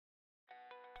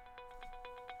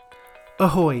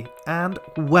Ahoy and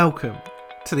welcome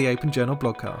to the Open Journal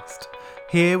blogcast.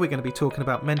 Here we're going to be talking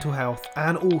about mental health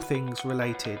and all things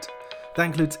related. That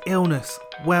includes illness,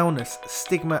 wellness,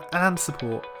 stigma and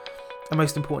support, and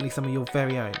most importantly some of your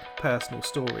very own personal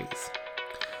stories.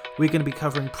 We're going to be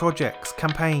covering projects,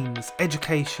 campaigns,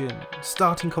 education,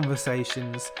 starting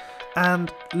conversations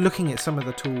and looking at some of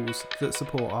the tools that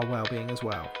support our well-being as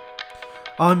well.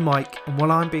 I'm Mike, and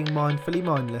while I'm being mindfully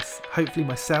mindless, hopefully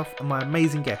myself and my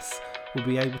amazing guests will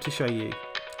be able to show you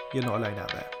you're not alone out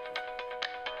there.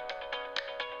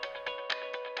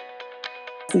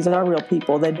 These are real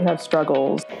people. They do have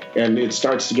struggles. And it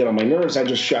starts to get on my nerves. I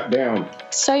just shut down.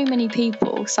 So many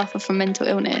people suffer from mental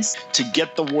illness. To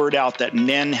get the word out that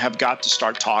men have got to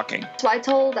start talking. So I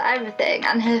told her everything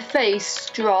and her face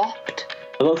dropped.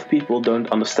 A lot of people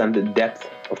don't understand the depth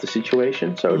of the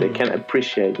situation, so they can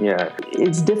appreciate,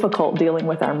 It's difficult dealing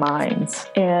with our minds,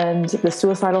 and the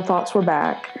suicidal thoughts were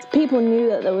back. People knew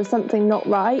that there was something not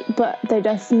right, but they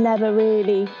just never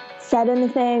really said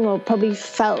anything or probably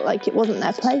felt like it wasn't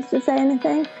their place to say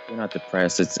anything. You're not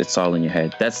depressed, it's all in your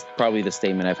head. That's probably the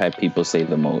statement I've had people say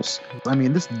the most. I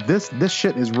mean, this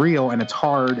shit is real and it's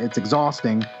hard, it's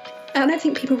exhausting. And I don't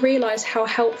think people realise how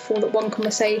helpful that one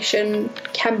conversation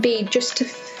can be just to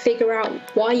figure out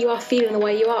why you are feeling the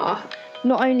way you are.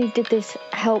 Not only did this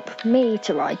help me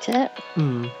to write it,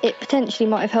 it potentially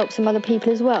might have helped some other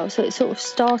people as well. So it sort of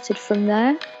started from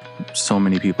there. So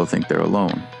many people think they're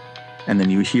alone. And then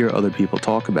you hear other people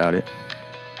talk about it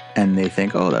and they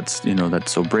think, oh, that's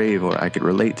so brave, or I could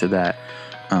relate to that.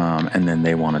 And then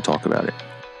they want to talk about it.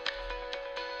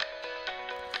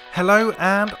 Hello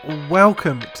and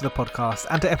welcome to the podcast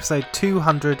and to episode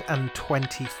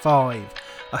 225.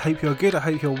 I hope you're good, I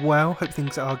hope you're well, hope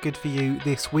things are good for you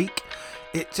this week.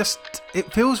 It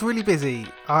feels really busy.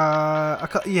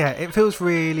 It feels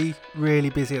really, really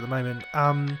busy at the moment.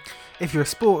 If you're a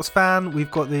sports fan,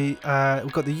 we've got the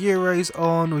Euros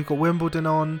on, we've got Wimbledon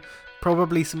on,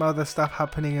 probably some other stuff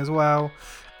happening as well.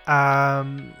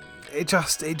 It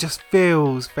just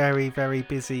feels very, very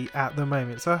busy at the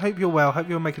moment. So I hope you're well. Hope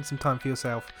you're making some time for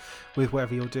yourself with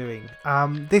whatever you're doing.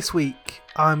 This week,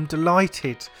 I'm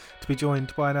delighted to be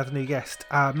joined by another new guest.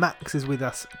 Max is with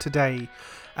us today.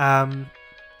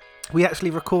 We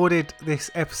actually recorded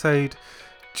this episode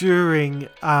during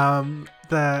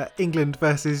the England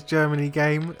versus Germany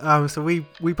game. So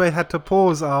we both had to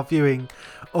pause our viewing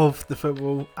of the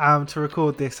football to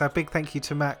record this. So big thank you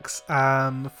to Max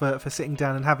for sitting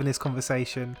down and having this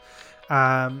conversation.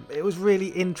 It was really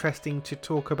interesting to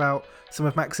talk about some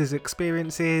of Max's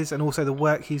experiences and also the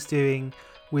work he's doing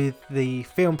with the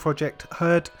film project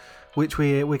Heard, which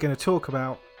we're going to talk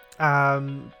about.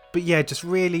 But yeah, just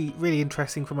really, really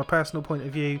interesting from a personal point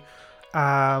of view,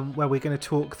 where we're going to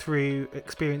talk through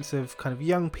experience of kind of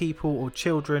young people or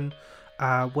children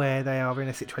where they are in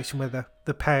a situation where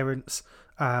the parents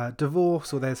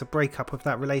divorce or there's a breakup of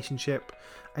that relationship,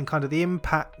 and kind of the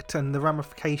impact and the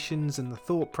ramifications and the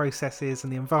thought processes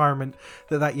and the environment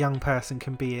that young person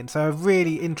can be in. So a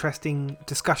really interesting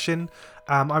discussion.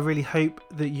 I really hope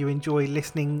that you enjoy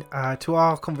listening to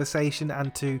our conversation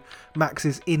and to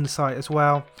Max's insight as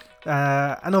well.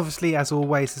 And obviously, as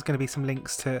always, there's going to be some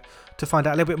links to find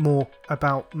out a little bit more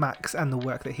about Max and the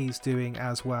work that he's doing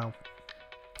as well.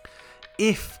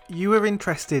 If you are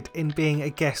interested in being a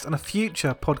guest on a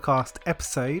future podcast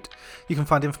episode, you can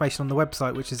find information on the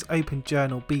website, which is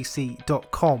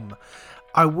openjournalbc.com.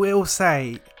 I will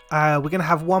say we're going to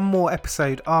have one more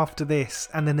episode after this,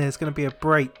 and then there's going to be a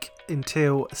break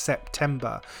until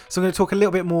September. So I'm going to talk a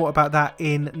little bit more about that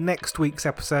in next week's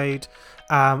episode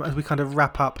as we kind of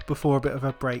wrap up before a bit of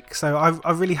a break. So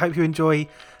I really hope you enjoy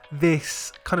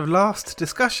this kind of last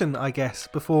discussion, I guess,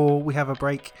 before we have a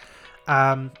break.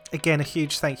 Again, a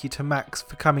huge thank you to Max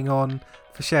for coming on,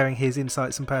 for sharing his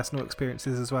insights and personal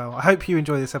experiences as well. I hope you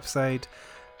enjoy this episode.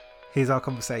 Here's our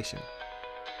conversation.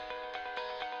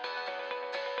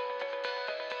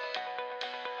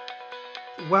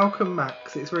 Welcome,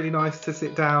 Max. It's really nice to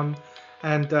sit down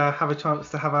and have a chance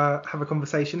to have a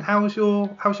conversation. How's your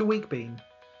week been?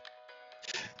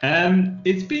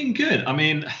 It's been good. I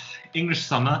mean, English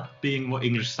summer being what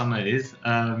English summer is,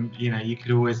 you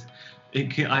could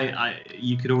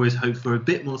always hope for a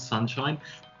bit more sunshine,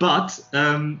 but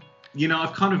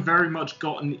I've kind of very much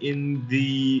gotten in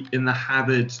the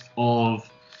habit of,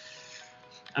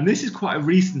 and this is quite a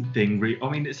recent thing. I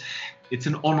mean, it's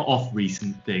an on-off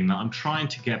recent thing that I'm trying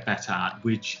to get better at,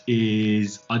 which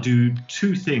is I do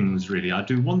two things really. I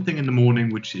do one thing in the morning,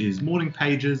 which is morning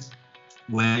pages,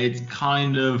 where it's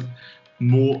kind of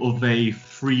more of a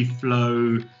free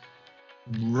flow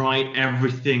write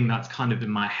everything that's kind of in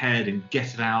my head and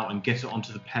get it out and get it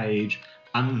onto the page.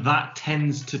 And that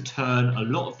tends to turn, a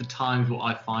lot of the times what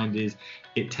I find is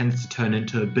it tends to turn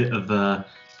into a bit of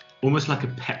almost like a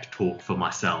pep talk for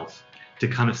myself, to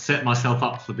kind of set myself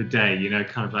up for the day,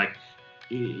 kind of like,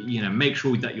 make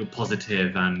sure that you're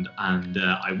positive and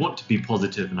I want to be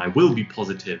positive and I will be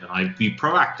positive and I be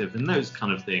proactive and those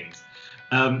kind of things.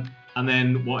 And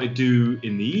then what I do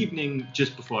in the evening,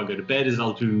 just before I go to bed, is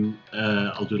I'll do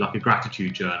like a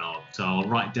gratitude journal. So I'll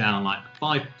write down like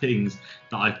 5 things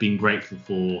that I've been grateful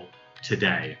for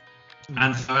today.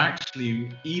 And so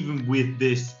actually, even with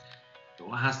this,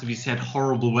 what has to be said,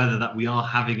 horrible weather that we are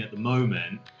having at the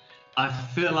moment, I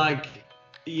feel like,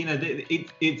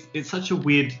 it's such a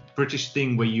weird British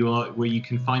thing where you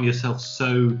can find yourself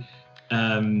so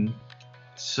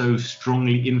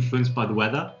strongly influenced by the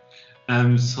weather.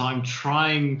 So I'm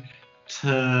trying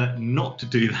to not to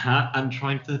do that and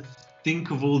trying to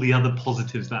think of all the other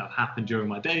positives that have happened during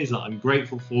my days that I'm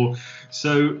grateful for.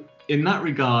 So in that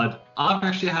regard, I've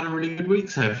actually had a really good week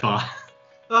so far.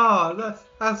 Oh,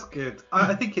 that's good.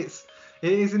 I think it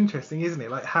is interesting, isn't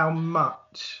it? Like how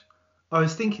much, I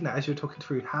was thinking that as you were talking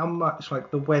through, how much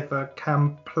like the weather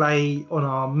can play on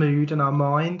our mood and our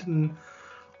mind. And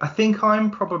I think I'm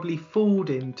probably fooled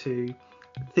into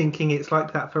thinking it's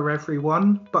like that for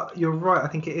everyone, but you're right. I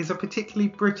think it is a particularly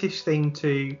British thing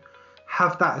to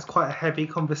have that as quite a heavy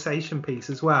conversation piece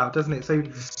as well, doesn't it? So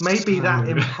maybe that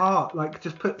in part like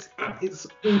just puts, it's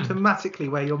automatically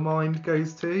where your mind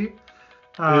goes to.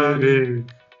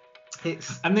 And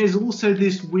there's also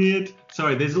this weird,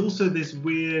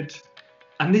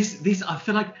 and this I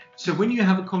feel like, so when you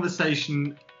have a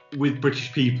conversation with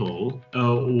British people,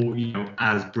 or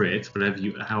as Brits,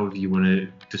 however you want to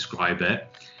describe it,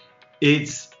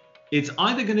 it's always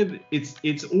either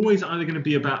going to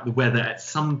be about the weather at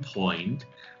some point.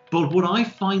 But what I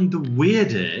find the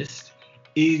weirdest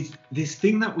is this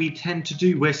thing that we tend to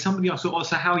do where somebody asks, "Oh,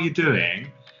 so how are you doing?"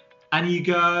 And you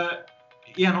go,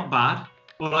 "Yeah, not bad."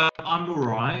 Well, I'm all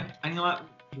right. And you're like,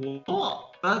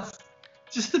 "What? That's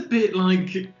just a bit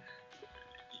like,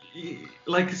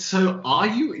 so are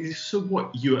you, so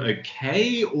what, you're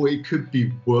okay, or it could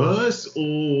be worse,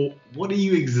 or what are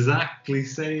you exactly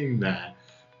saying there?"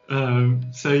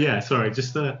 So yeah, sorry,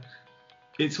 just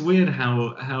it's weird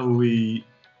how we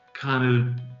kind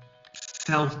of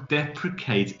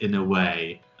self-deprecate in a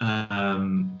way,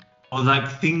 or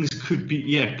like things could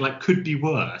be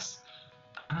worse.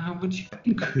 What do you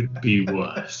think could be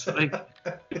worse? Like,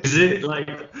 is it like,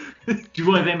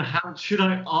 should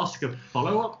I ask a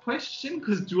follow-up question?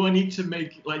 Because do I need to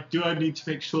make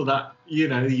sure that,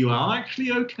 you are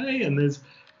actually okay and there's,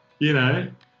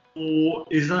 or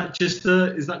is that just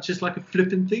like a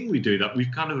flippant thing we do that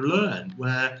we've kind of learned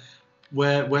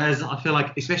whereas I feel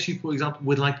like, especially for example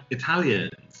with like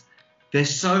Italians, they're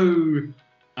so,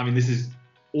 I mean, this is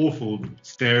awful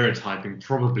stereotyping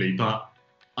probably, but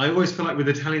I always feel like with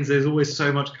Italians, there's always so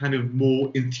much kind of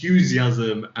more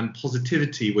enthusiasm and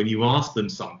positivity when you ask them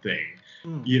something,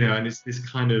 and it's this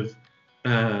kind of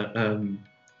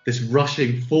this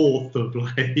rushing forth of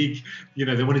like, they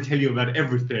want to tell you about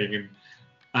everything,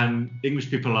 and English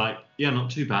people are like, yeah, not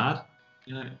too bad.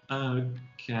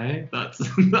 Okay, that's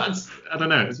I don't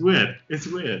know, it's weird.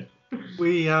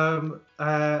 We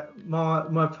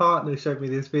my partner showed me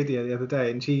this video the other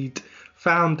day, and she'd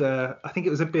found I think it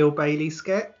was a Bill Bailey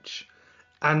sketch,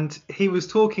 and he was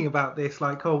talking about this,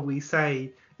 like, oh, we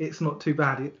say it's not too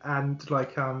bad, and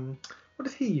like what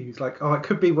did he use? Like, oh, it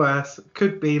could be worse,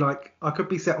 could be like I could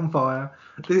be set on fire.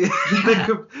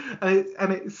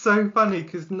 And it's so funny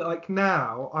because like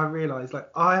now I realise like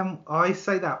I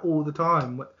say that all the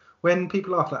time when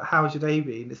people ask like, how's your day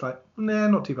been? It's like, nah,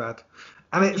 not too bad.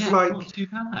 And it's like, not too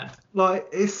bad. Like,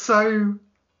 it's so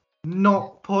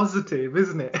not positive,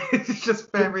 isn't it? It's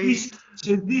just very.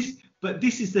 But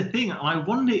this is the thing. I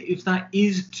wonder if that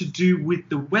is to do with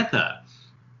the weather.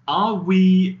 Are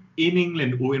we in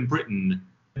England or in Britain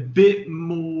a bit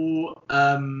more?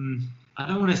 I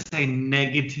don't want to say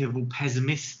negative or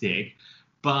pessimistic,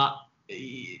 but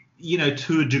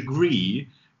to a degree,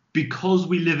 because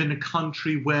we live in a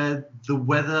country where the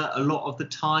weather a lot of the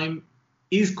time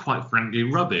is quite frankly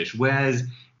rubbish. Whereas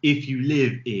if you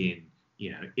live in,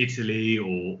 Italy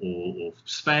or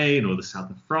Spain or the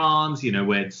south of France,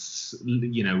 where it's,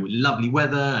 lovely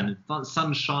weather and the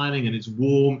sun's shining and it's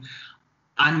warm,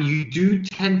 and you do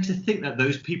tend to think that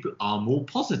those people are more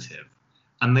positive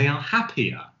and they are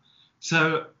happier.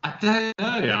 So I don't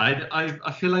know.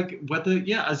 I feel like weather,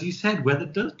 as you said, weather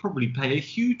does probably play a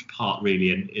huge part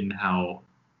really in how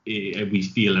we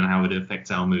feel and how it affects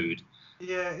our mood.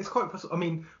 Yeah, it's quite possible. I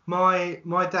mean, my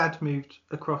dad moved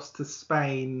across to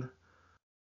Spain.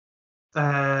 Would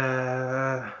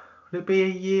it be a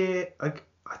year? I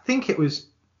think it was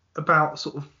about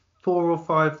sort of 4 or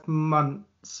 5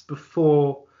 months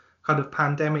before kind of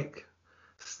pandemic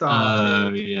started.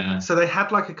 Oh, yeah. So they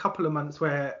had like a couple of months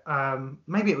where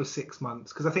maybe it was 6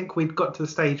 months, because I think we'd got to the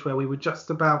stage where we were just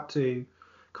about to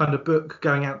kind of book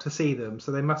going out to see them.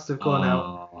 So they must have gone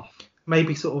out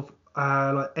maybe sort of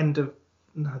like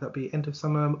that'd be end of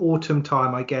summer, autumn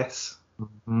time, I guess.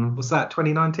 Mm-hmm. Was that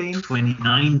 2019?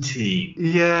 2019.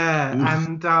 Yeah. Oof.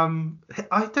 And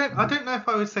I don't know if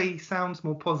I would say he sounds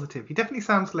more positive. He definitely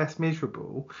sounds less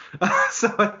miserable.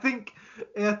 So I think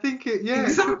exactly.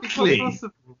 It could be quite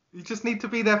possible. You just need to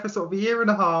be there for sort of a year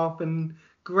and a half, and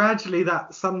gradually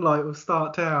that sunlight will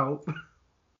start out.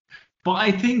 But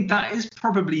I think that is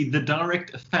probably the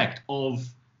direct effect of,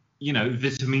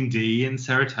 vitamin D and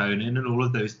serotonin and all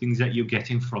of those things that you're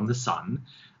getting from the sun.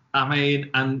 I mean,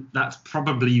 and that's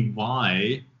probably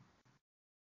why,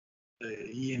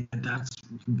 that's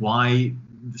why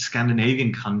the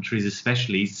Scandinavian countries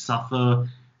especially suffer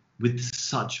with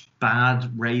such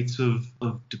bad rates of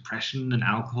depression and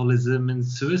alcoholism and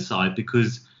suicide,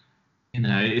 because,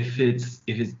 if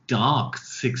it's dark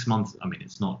 6 months, I mean,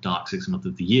 it's not dark 6 months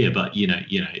of the year, but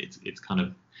it's kind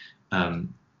of,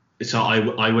 so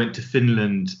I went to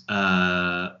Finland,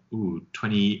 December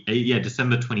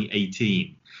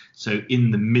 2018. So in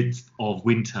the midst of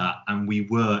winter, and we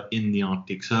were in the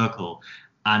Arctic Circle,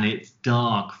 and it's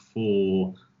dark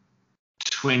for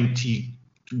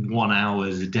 21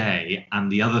 hours a day,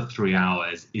 and the other 3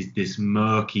 hours is this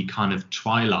murky kind of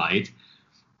twilight.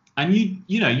 And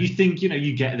you think,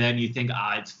 you get there and you think,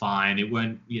 it's fine, it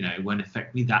won't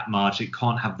affect me that much, it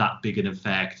can't have that big an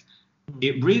effect.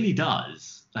 It really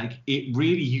does. Like, it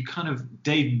really, you kind of,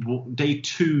 day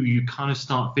 2, you kind of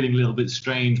start feeling a little bit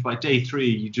strange. By day 3,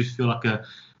 you just feel like a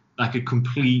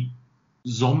complete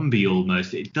zombie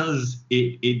almost. It does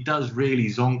really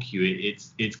zonk you.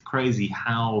 It's crazy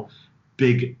how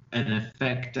big an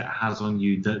effect it has on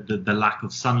you, the lack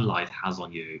of sunlight has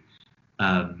on you.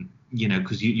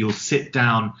 Because you'll sit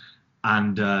down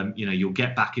and you'll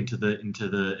get back into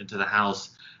the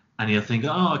house, and you'll think,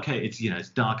 oh, okay, it's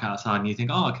dark outside, and you think,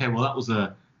 oh, okay, well, that was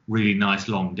a really nice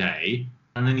long day.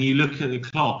 And then you look at the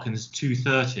clock and it's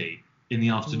 2:30 in the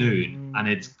afternoon, and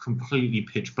it's completely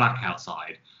pitch black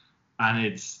outside. And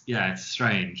it's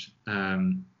strange.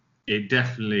 It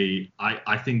definitely,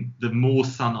 I think the more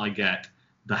sun I get,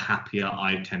 the happier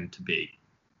I tend to be.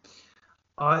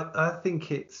 I think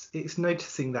it's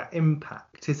noticing that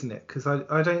impact, isn't it? Because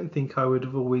I don't think I would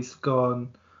have always gone,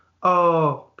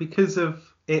 because of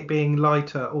it being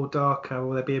lighter or darker,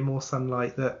 or there being more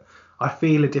sunlight, that I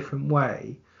feel a different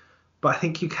way. But I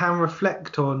think you can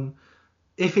reflect on,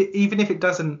 even if it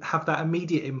doesn't have that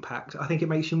immediate impact, I think it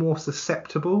makes you more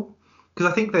susceptible.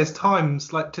 Because I think there's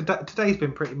times, like today's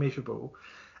been pretty miserable,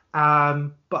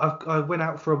 but I went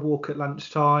out for a walk at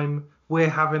lunchtime. We're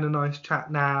having a nice chat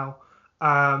now.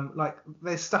 Like,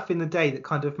 there's stuff in the day that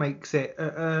kind of makes it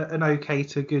an okay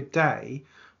to good day.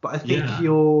 But I think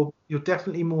you're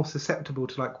definitely more susceptible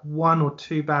to like 1 or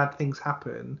 2 bad things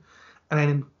happen, and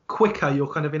then quicker you're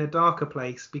kind of in a darker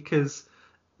place because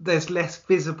there's less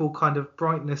visible kind of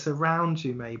brightness around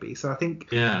you, maybe. So I think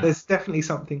there's definitely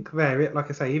something there. Like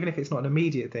I say, even if it's not an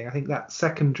immediate thing, I think that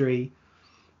secondary,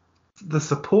 the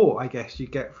support, I guess, you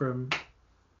get from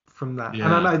that. And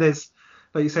I know there's,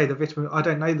 like you say, the vitamin, I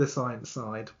don't know the science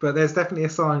side, but there's definitely a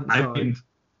science side.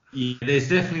 There's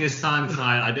definitely a science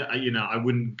side. I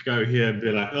wouldn't go here and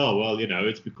be like, oh, well,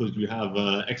 it's because you have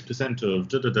X% of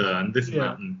da-da-da and this and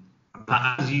that.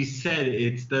 But as you said,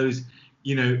 it's those,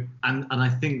 and I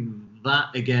think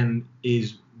that, again,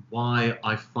 is why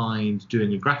I find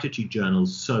doing a gratitude journal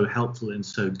so helpful and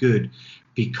so good,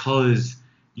 because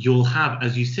you'll have,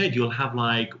 as you said, you'll have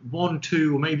like 1,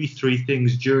 2, or maybe 3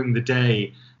 things during the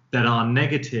day that are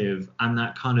negative, and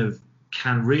that kind of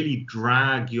can really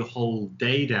drag your whole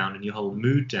day down and your whole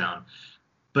mood down.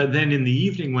 But then in the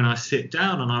evening, when I sit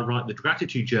down and I write the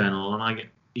gratitude journal, and I get,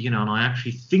 and I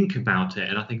actually think about it,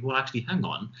 and I think, well, actually, hang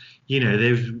on,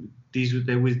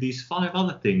 there was these 5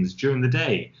 other things during the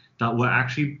day that were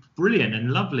actually brilliant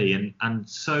and lovely, and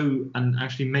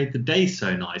actually made the day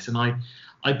so nice. And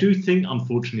I do think,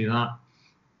 unfortunately, that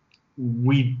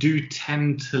we do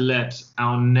tend to let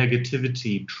our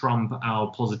negativity trump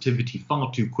our positivity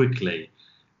far too quickly,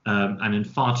 and in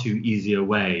far too easy a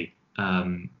way.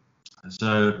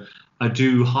 So I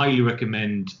do highly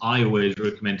recommend, I always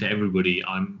recommend to everybody,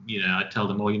 I tell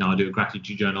them, I do a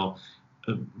gratitude journal,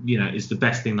 it's the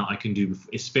best thing that I can do,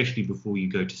 especially before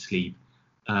you go to sleep.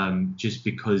 just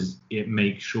because it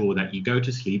makes sure that you go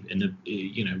to sleep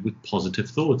with positive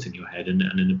thoughts in your head and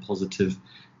in a positive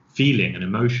feeling and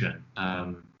emotion.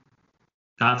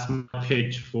 That's my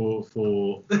pitch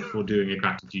for doing a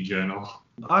gratitude journal.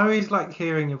 I always like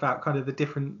hearing about kind of the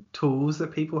different tools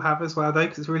that people have as well, though,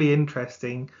 because it's really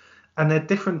interesting. And there are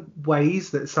different ways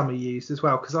that some are used as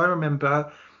well. Because I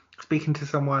remember speaking to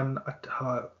someone,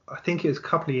 I think it was a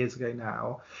couple of years ago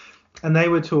now, and they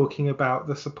were talking about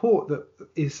the support that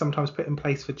is sometimes put in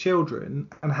place for children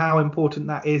and how important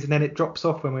that is. And then it drops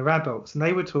off when we're adults. And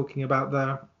they were talking about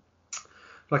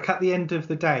at the end of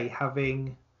the day,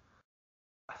 having,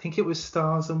 I think it was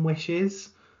stars and wishes.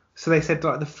 So they said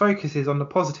the focus is on the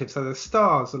positive. So the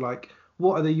stars are like,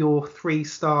 what are your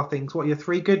 3-star things? What are your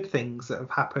 3 good things that have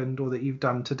happened or that you've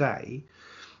done today?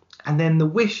 And then the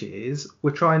wishes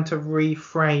were trying to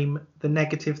reframe the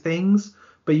negative things,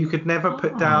 but you could never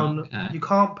put down. Okay. You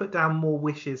can't put down more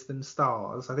wishes than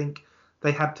stars. I think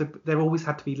there always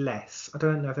had to be less. I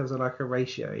don't know if there was a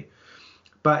ratio,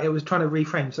 but it was trying to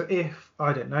reframe. So if,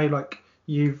 I don't know,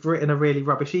 you've written a really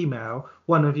rubbish email,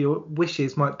 one of your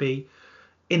wishes might be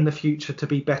in the future to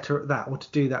be better at that or to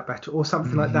do that better or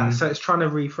something like that. So it's trying to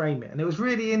reframe it. And it was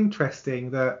really interesting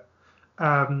that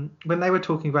when they were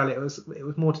talking about it, it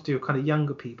was more to do with kind of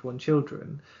younger people and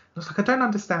children. I was like, I don't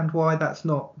understand why that's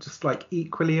not just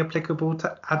equally applicable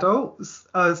to adults.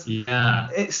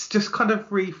 It's just kind of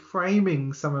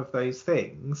reframing some of those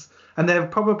things. And there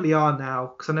probably are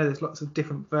now, because I know there's lots of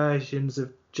different versions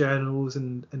of journals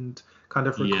and kind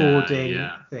of recording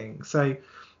things. So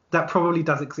that probably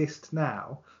does exist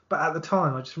now. But at the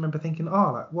time, I just remember thinking,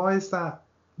 why is that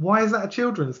a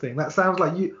children's thing? That sounds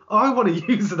like I want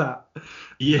to use that.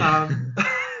 Yeah.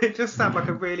 It just sounds like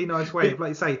a really nice way of, like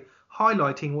you say,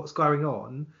 highlighting what's going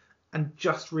on and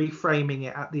just reframing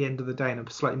it at the end of the day in a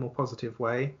slightly more positive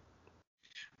way.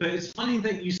 But it's funny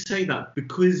that you say that,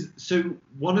 because so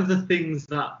one of the things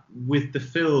that with the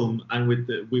film and with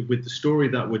the story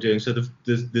that we're doing, so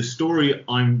the story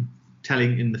I'm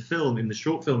telling in the film, in the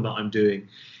short film that I'm doing,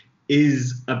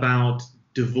 is about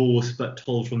divorce but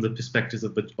told from the perspective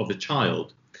of a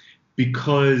child,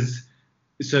 because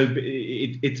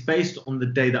it's based on the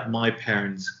day that my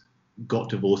parents got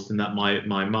divorced and that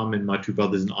my mum and my 2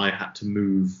 brothers and I had to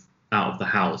move out of the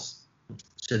house.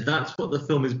 So that's what the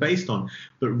film is based on.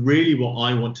 But really what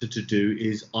I wanted to do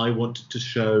is I wanted to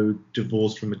show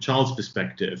divorce from a child's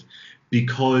perspective,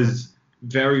 because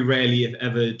very rarely, if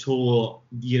ever at all,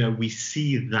 we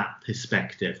see that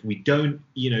perspective. We don't,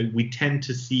 we tend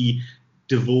to see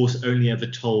divorce only ever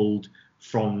told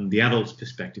from the adult's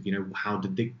perspective. How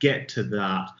did they get to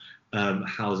that?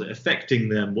 How is it affecting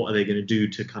them? What are they going to do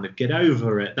to kind of get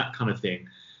over it? That kind of thing.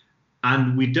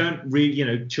 And we don't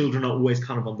really, children are always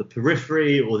kind of on the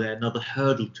periphery, or they're another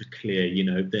hurdle to clear.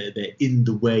 They're in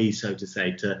the way, so to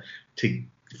say, for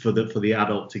the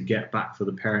adult to get back, for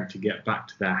the parent to get back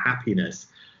to their happiness.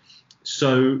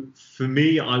 So for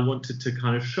me, I wanted to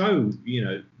kind of show,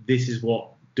 this is what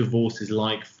divorce is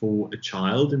like for a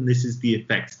child, and this is the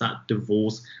effects that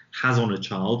divorce has on a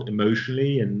child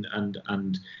emotionally and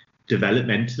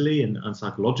developmentally and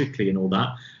psychologically and all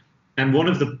that. And one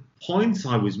of the points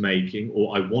I was making,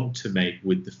 or I want to make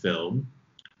with the film,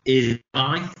 is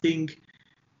I think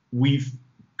we've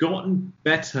gotten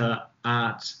better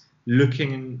at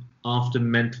looking after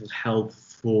mental health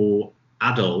for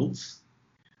adults,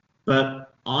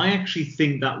 but I actually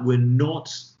think that we're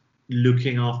not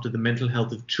looking after the mental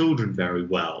health of children very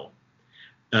well,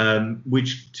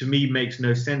 which to me makes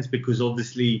no sense, because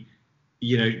obviously,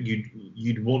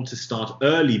 you'd want to start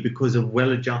early, because a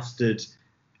well-adjusted,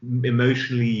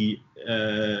 emotionally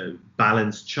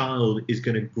balanced child is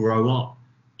going to grow up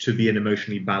to be an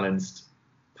emotionally balanced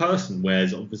person,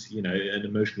 whereas obviously, an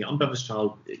emotionally unbalanced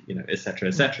child, et cetera,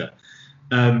 et cetera.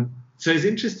 So it's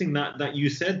interesting that you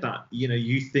said that,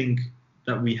 you think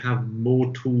that we have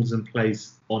more tools in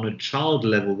place on a child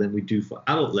level than we do for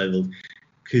adult levels,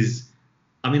 because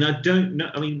I don't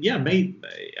know. Maybe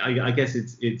I guess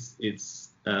it's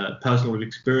personal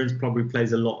experience probably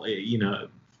plays a lot,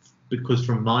 because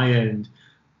from my end,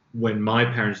 when my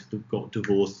parents got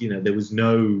divorced, there was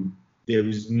no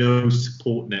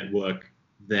support network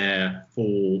there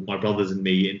for my brothers and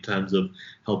me in terms of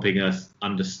helping us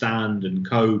understand and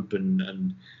cope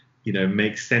and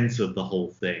make sense of the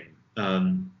whole thing.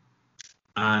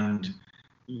 That's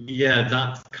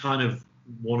kind of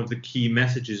one of the key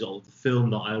messages of the film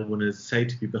that I want to say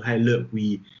to people. Hey, look,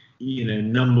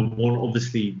 number one,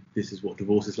 obviously this is what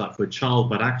divorce is like for a child,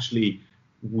 but actually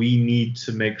we need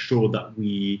to make sure that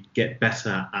we get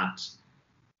better at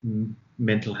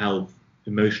mental health,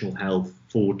 emotional health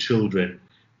for children,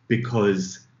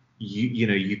 because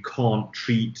you can't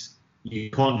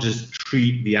just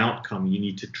treat the outcome. You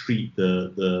need to treat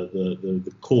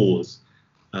the cause.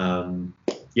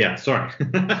 Yeah, sorry.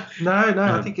 No,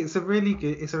 I think it's a really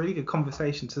good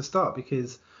conversation to start,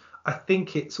 because I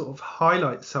think it sort of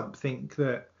highlights something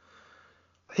that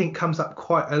I think comes up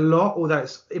quite a lot, although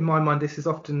it's, in my mind, this is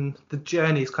often, the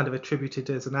journey is kind of attributed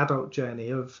as an adult journey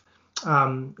of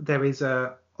there is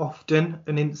often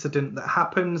an incident that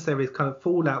happens, there is kind of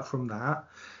fallout from that.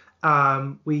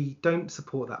 We don't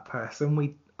support that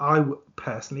person. I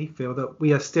personally feel that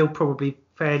we are still probably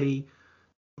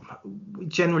we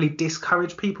generally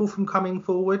discourage people from coming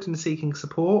forward and seeking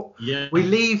support. Yeah. We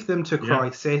leave them to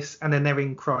crisis, and then they're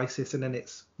in crisis, and then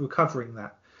it's recovering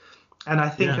that. And I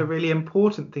think a really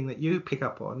important thing that you pick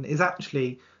up on is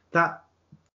actually that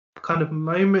kind of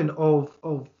moment of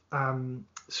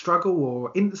struggle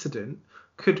or incident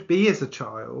could be as a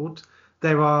child.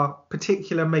 There are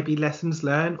particular maybe lessons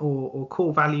learned or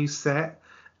core values set,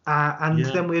 and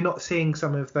then we're not seeing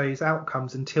some of those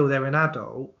outcomes until they're an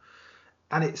adult.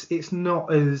 And it's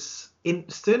not as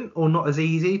instant or not as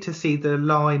easy to see the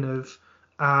line of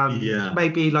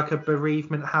maybe like a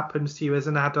bereavement happens to you as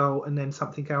an adult and then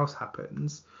something else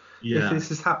happens. If this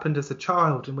has happened as a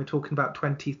child and we're talking about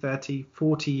 20, 30,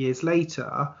 40 years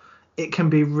later, it can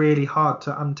be really hard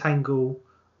to untangle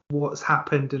what's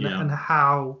happened and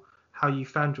how you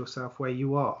found yourself where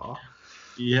you are.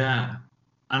 Yeah.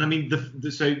 And I mean,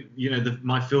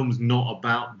 my film's not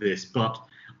about this, but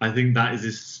I think that is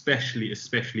especially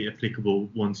applicable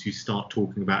once you start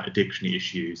talking about addiction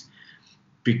issues,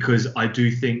 because I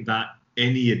do think that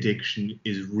any addiction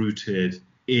is rooted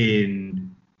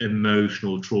in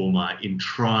emotional trauma, in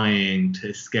trying to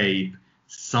escape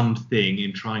something,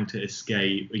 in trying to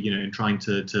escape, in trying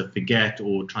to forget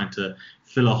or trying to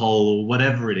fill a hole or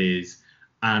whatever it is.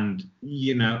 And,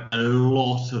 a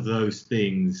lot of those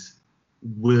things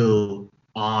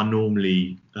are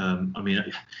normally,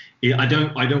 I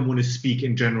don't want to speak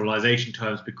in generalization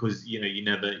terms, because you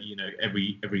never,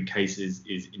 every case is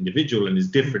individual and is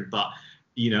different, but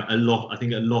I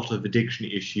think a lot of addiction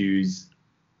issues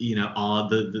are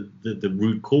the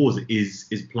root cause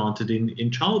is planted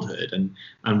in childhood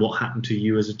and what happened to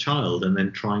you as a child, and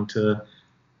then trying to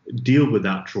deal with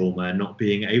that trauma and not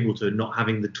being able to, not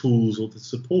having the tools or the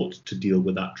support to deal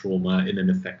with that trauma in an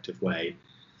effective way.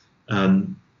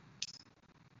 And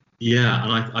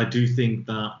I do think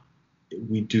that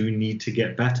we do need to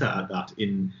get better at that.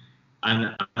 And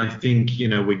I think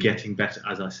we're getting better,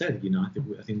 as I said.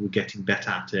 I think we're getting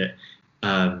better at it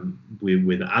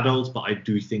with adults, but I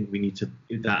do think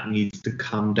that needs to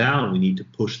come down. We need to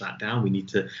push that down.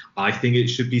 I think it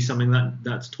should be something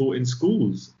that's taught in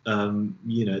schools.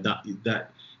 That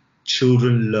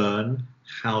children learn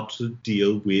how to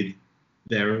deal with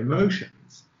their emotions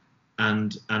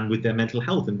and with their mental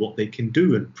health and what they can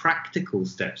do, and practical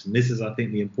steps. And this is, I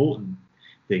think, the important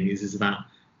thing is that,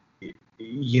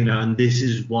 and this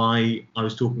is why I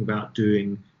was talking about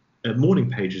doing morning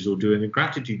pages or doing a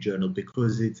gratitude journal,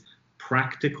 because it's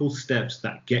practical steps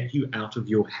that get you out of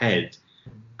your head.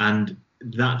 And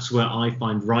that's where I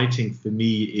find writing for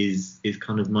me is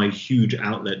kind of my huge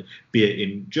outlet, be it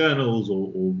in journals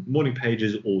or morning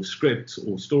pages or scripts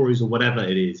or stories or whatever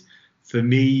it is. For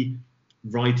me,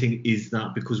 writing is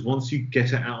that, because once you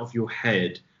get it out of your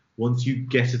head, once you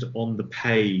get it on the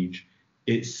page,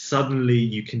 it's suddenly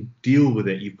you can deal with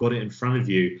it. You've got it in front of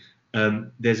you.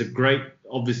 There's a great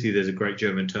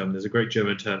German term. There's a great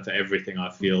German term for everything, I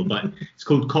feel, but it's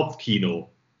called Kopfkino,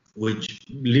 which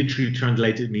literally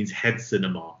translated means head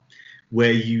cinema,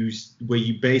 where you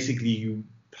basically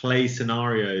play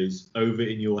scenarios over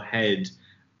in your head,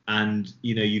 and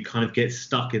you kind of get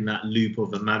stuck in that loop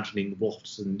of imagining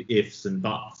whats and ifs and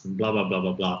buts and blah blah blah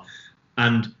blah blah,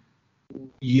 and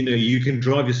you can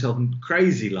drive yourself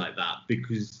crazy like that,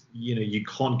 because you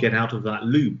can't get out of that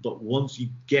loop. But once you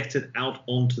get it out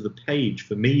onto the page,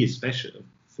 for me,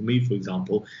 for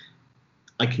example,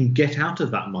 I can get out of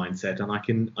that mindset, and I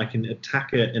can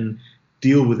attack it and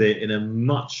deal with it in a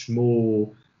much more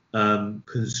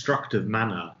constructive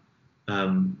manner,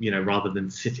 rather than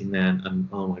sitting there and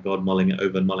oh my God, mulling it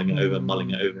over in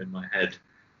my head.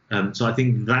 So I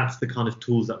think that's the kind of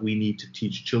tools that we need to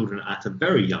teach children at a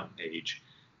very young age,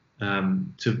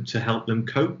 to help them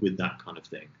cope with that kind of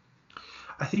thing.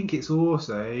 I think it's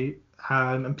also,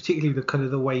 and particularly the kind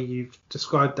of the way you've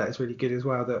described that is really good as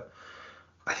well, that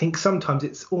I think sometimes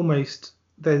it's almost,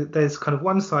 there's kind of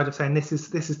one side of saying this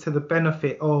is to the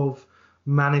benefit of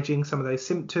managing some of those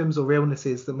symptoms or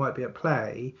illnesses that might be at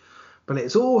play, but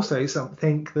it's also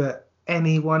something that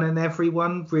anyone and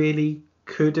everyone really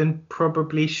could and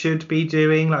probably should be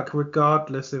doing, like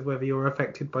regardless of whether you're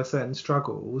affected by certain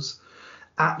struggles,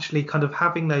 actually kind of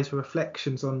having those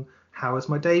reflections on how has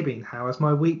my day been, how has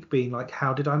my week been, like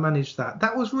how did I manage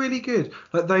that was really good.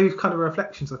 Like those kind of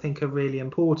reflections I think are really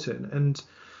important. And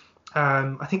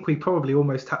I think we probably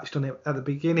almost touched on it at the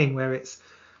beginning, where it's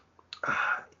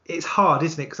hard,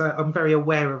 isn't it? Because I'm very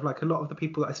aware of like a lot of the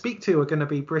people that I speak to are going to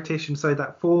be British, and so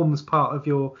that forms part of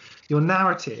your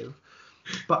narrative.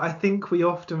 But I think we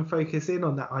often focus in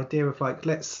on that idea of like,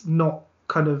 let's not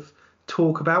kind of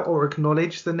talk about or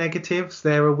acknowledge the negatives.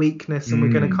 They're a weakness, and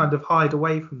we're going to kind of hide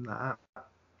away from that.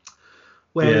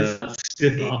 Whereas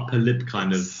stiff upper lip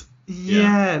kind of.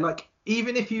 Yeah, like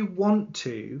even if you want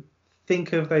to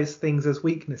think of those things as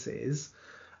weaknesses,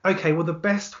 okay, well the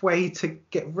best way to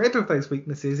get rid of those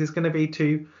weaknesses is going to be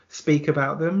to speak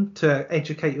about them, to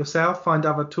educate yourself, find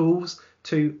other tools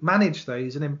to manage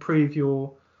those and improve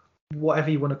your whatever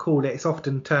you want to call it. It's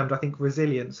often termed, I think,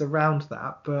 resilience around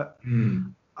that, but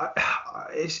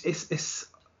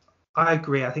I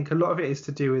agree. I think a lot of it is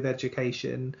to do with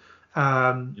education.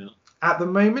 At the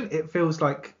moment, it feels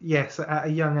like, yes, at a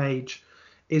young age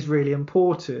is really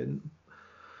important.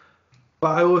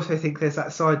 But I also think there's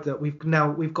that side that we've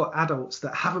got adults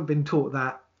that haven't been taught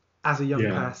that as a young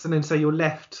person. And so you're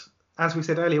left, as we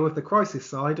said earlier, with the crisis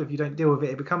side. If you don't deal with it,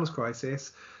 it becomes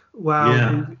crisis.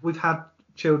 Well, we've had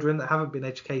children that haven't been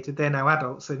educated. They're now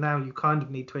adults. So now you kind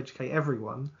of need to educate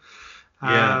everyone.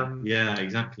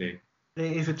 Exactly.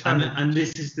 It is a challenge. And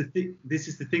this is the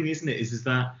thing, isn't it? Is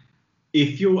that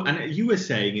if you're, and you were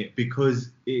saying it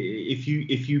because if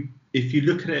you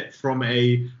look at it from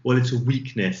it's a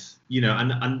weakness,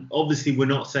 and obviously we're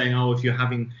not saying, if you're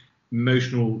having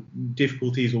emotional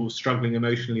difficulties or struggling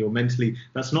emotionally or mentally,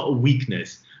 that's not a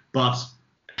weakness, or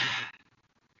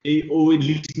at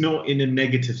least not in a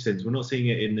negative sense. We're not seeing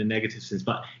it in a negative sense,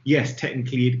 but yes,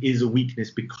 technically it is a weakness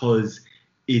because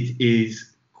it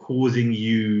is causing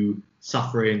you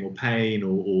suffering or pain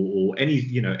or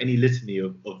any litany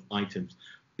of items.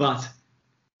 But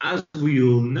as we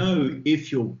all know,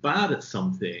 if you're bad at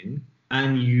something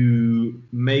and you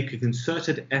make a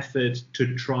concerted effort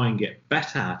to try and get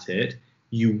better at it,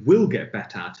 you will get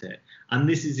better at it. And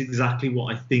this is exactly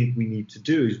what I think we need to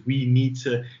do, is we need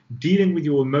to, dealing with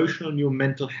your emotional and your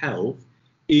mental health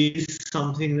is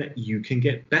something that you can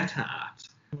get better at.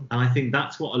 And I think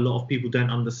that's what a lot of people don't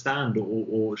understand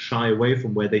or shy away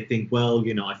from, where they think,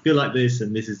 I feel like this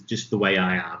and this is just the way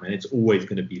I am and it's always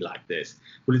going to be like this.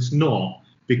 Well, it's not,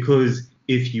 because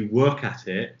if you work at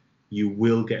it, you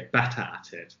will get better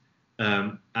at it.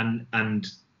 But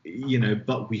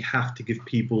we have to give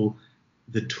people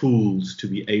the tools to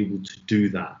be able to do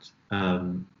that.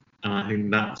 And I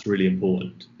think that's really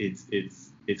important.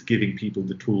 It's giving people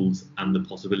the tools and the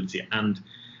possibility. And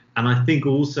I think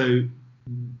also,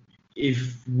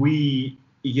 if you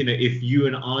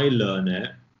and I learn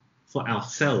it for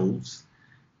ourselves,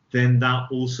 then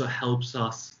that also helps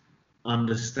us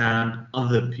understand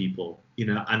other people,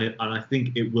 and I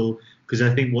think it will, because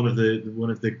I think one of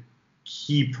the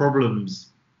key problems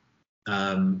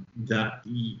one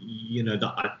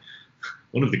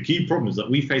of the key problems that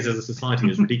we face as a society,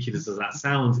 as ridiculous as that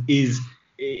sounds, is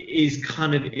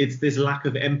it's this lack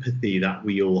of empathy that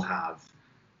we all have.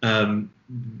 And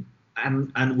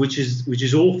which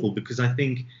is awful, because I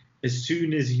think as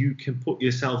soon as you can put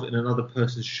yourself in another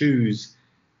person's shoes,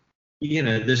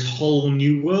 this whole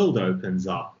new world opens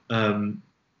up. And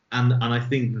I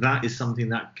think that is something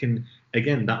that can,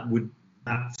 again,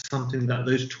 that's something that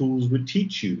those tools would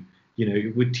teach you.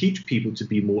 It would teach people to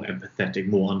be more empathetic,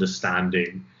 more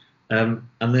understanding, and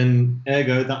then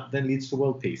ergo that then leads to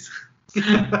world peace. We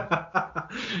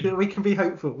can be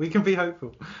hopeful.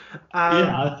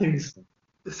 I think so.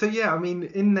 So I mean,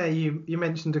 in there you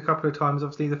mentioned a couple of times,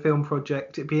 obviously, the film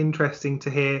project. It'd be interesting to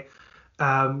hear,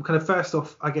 kind of first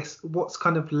off, I guess, what's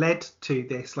kind of led to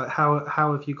this. Like, how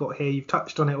have you got here? You've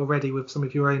touched on it already with some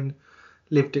of your own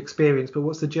lived experience, but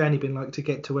what's the journey been like to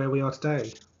get to where we are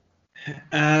today?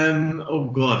 Oh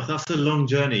God, that's a long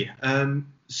journey.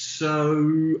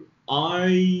 So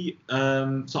I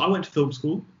went to film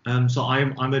school. So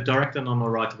I'm a director and I'm a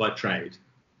writer by trade,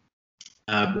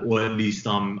 or at least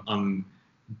I'm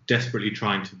desperately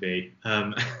trying to be.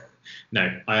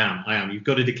 No, I am. You've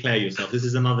got to declare yourself. This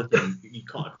is another thing. You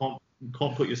can't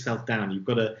put yourself down. You've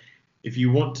got to, if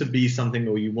you want to be something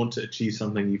or you want to achieve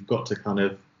something, you've got to kind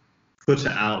of put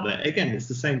it out there. Again, it's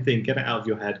the same thing. Get it out of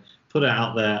your head, put it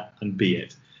out there, and be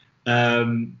it.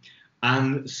 And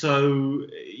so,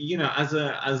 as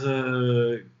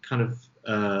a kind of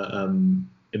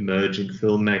emerging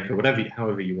filmmaker,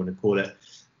 however you want to call it,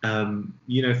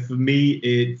 For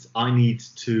me, I need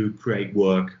to create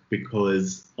work,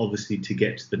 because obviously to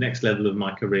get to the next level of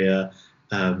my career,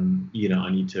 I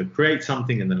need to create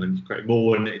something, and then I need to create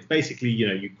more. And it's basically,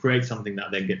 you create something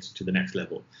that then gets to the next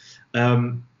level.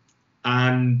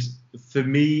 And for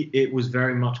me, it was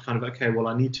very much kind of, okay, well,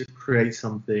 I need to create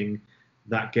something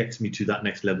that gets me to that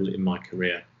next level in my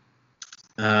career.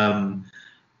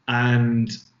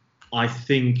 And I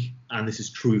think, and this is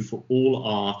true for all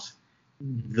art,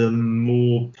 the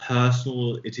more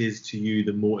personal it is to you,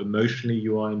 the more emotionally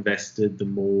you are invested, the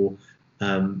more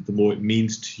it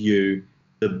means to you,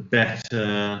 the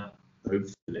better,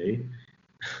 hopefully,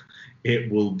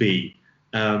 it will be.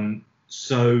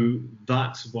 So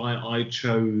that's why I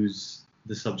chose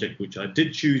the subject which I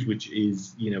did choose, which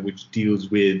is, which deals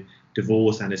with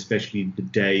divorce, and especially the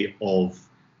day of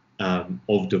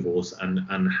divorce,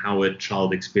 and how a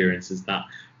child experiences that,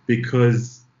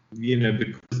 because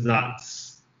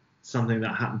that's something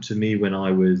that happened to me when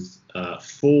I was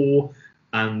 4,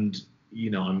 and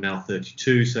I'm now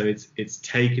 32, so it's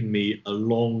taken me a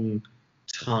long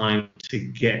time to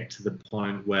get to the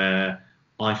point where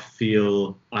I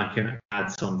feel I can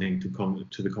add something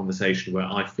to the conversation, where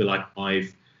I feel like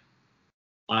I've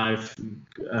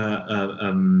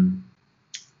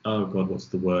oh God, what's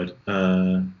the word?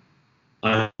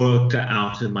 I've worked it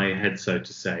out in my head, so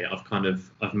to say.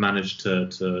 I've managed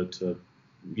to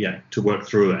work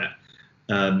through it.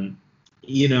 And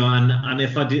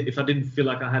if I didn't feel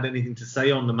like I had anything to say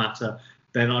on the matter,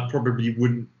 then I probably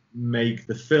wouldn't make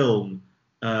the film.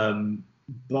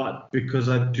 But because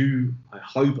I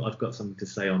hope I've got something to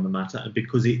say on the matter, and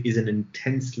because it is an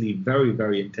intensely, very,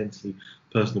 very intensely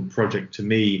personal project to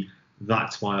me,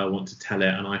 that's why I want to tell it.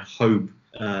 And I hope,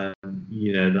 that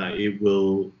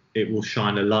it will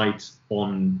shine a light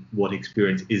on what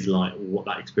experience is like, or what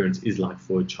that experience is like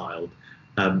for a child.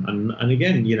 And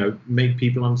again, make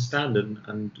people understand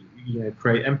and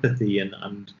create empathy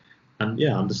and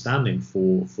understanding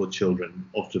for children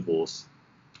of divorce.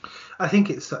 I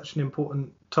think it's such an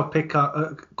important topic.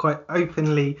 Quite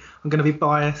openly, I'm going to be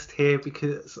biased here,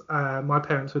 because my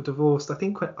parents were divorced. I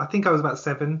think I was about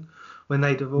 7 when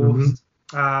they divorced.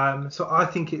 Mm-hmm. So I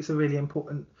think it's a really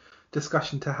important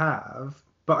discussion to have.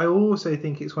 But I also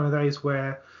think it's one of those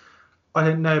where, I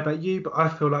don't know about you, but I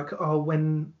feel like,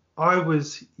 when I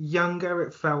was younger,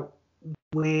 it felt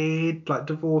weird. Like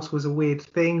divorce was a weird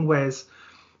thing, whereas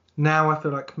now I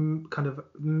feel like kind of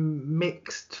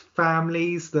mixed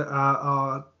families that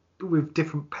are with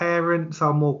different parents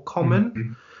are more common.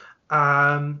 Mm-hmm.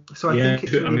 So I think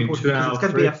it's really important, because it's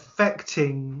going to be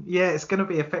affecting. Yeah, it's going to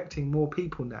be affecting more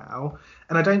people now.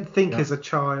 And I don't think as a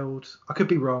child, I could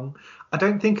be wrong, I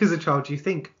don't think as a child you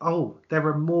think, there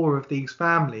are more of these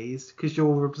families, because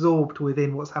you're absorbed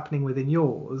within what's happening within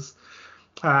yours.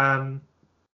 But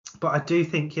I do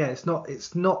think, it's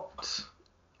not.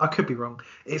 I could be wrong.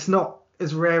 It's not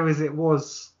as rare as it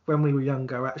was when we were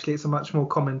younger. Actually, it's a much more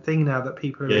common thing now that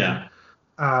people are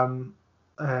in.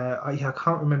 I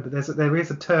can't remember. There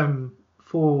is a term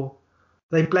for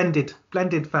blended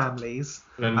families.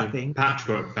 I think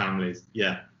patchwork families.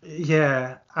 Yeah.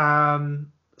 Yeah.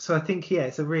 So I think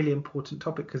it's a really important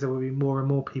topic, because there will be more and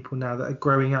more people now that are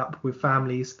growing up with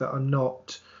families that are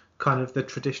not kind of the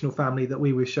traditional family that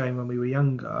we were shown when we were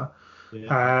younger.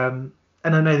 Yeah.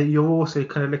 And I know that you're also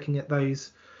kind of looking at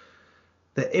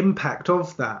the impact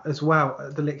of that as well,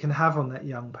 that it can have on that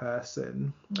young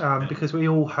person, because we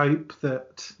all hope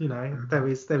that there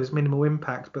is minimal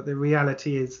impact, but the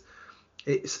reality is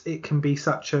it can be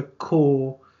such a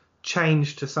core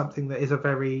change to something that is a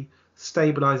very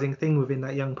stabilizing thing within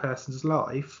that young person's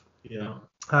life.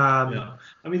 I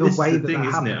mean, this is the thing,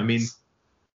 isn't it? I mean,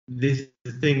 this is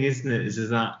the thing, isn't it? Is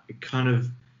that it kind of,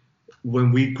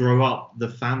 when we grow up,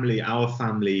 our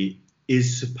family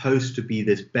is supposed to be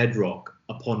this bedrock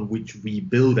upon which we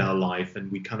build our life,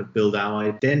 and we kind of build our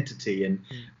identity.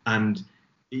 And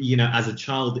as a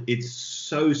child, it's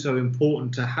so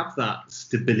important to have that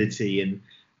stability. And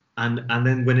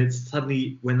then when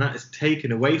that is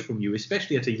taken away from you,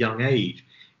 especially at a young age,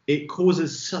 it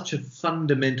causes such a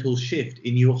fundamental shift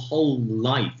in your whole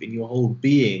life, in your whole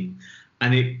being.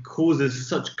 And it causes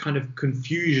such kind of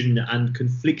confusion and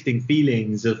conflicting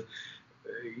feelings of,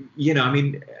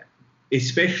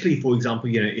 especially, for example,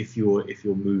 if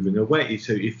you're moving away.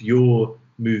 So if you're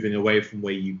moving away from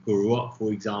where you grew up,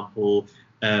 for example,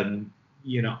 I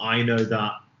know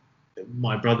that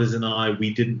my brothers and I,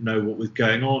 we didn't know what was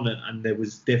going on, and there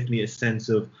was definitely a sense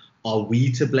of, are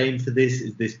we to blame for this?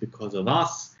 Is this because of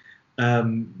us?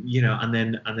 And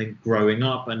then growing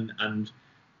up and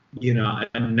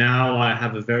and now I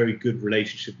have a very good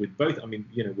relationship with both. I mean,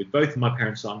 with both of my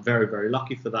parents, so I'm very, very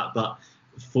lucky for that. But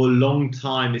for a long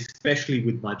time, especially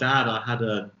with my dad, I had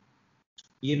a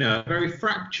very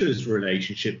fractious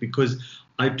relationship, because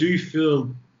I do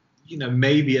feel,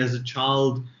 maybe as a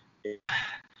child,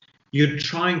 you're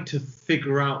trying to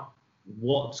figure out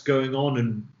what's going on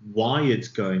and why it's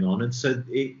going on. And so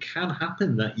it can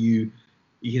happen that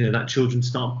that children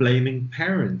start blaming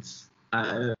parents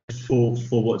for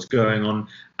what's going on.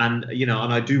 And, and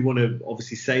I do want to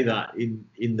obviously say that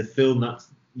in the film, that,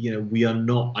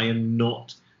 I am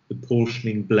not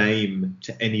apportioning blame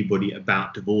to anybody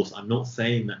about divorce. I'm not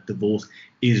saying that divorce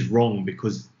is wrong,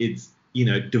 because it's,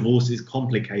 divorce is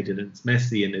complicated and it's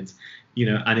messy, and it's,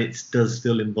 and it does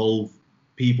still involve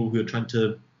people who are trying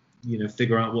to,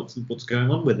 figure out what's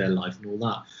going on with their life and all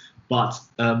that. But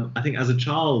I think as a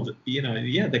child,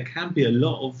 there can be a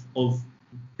lot of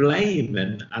blame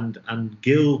and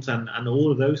guilt and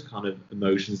all of those kind of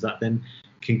emotions that then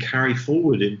can carry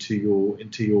forward into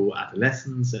your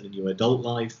adolescence and in your adult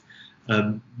life.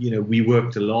 We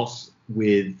worked a lot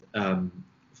with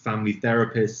family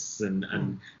therapists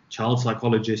and child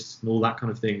psychologists and all that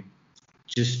kind of thing,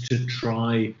 just to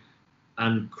try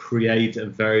and create a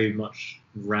very much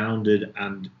rounded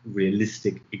and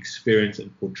realistic experience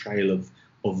and portrayal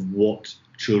of what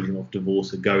children of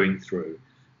divorce are going through.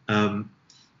 And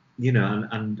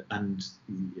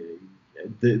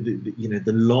the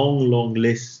long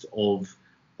list of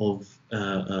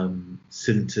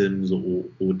symptoms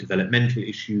or developmental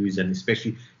issues, and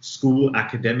especially school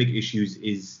academic issues,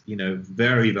 is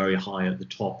very, very high at the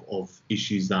top of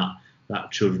issues that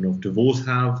children of divorce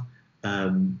have.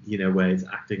 Where it's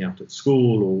acting out at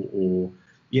school or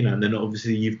and then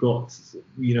obviously you've got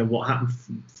what happened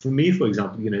for me, for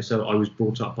example. So I was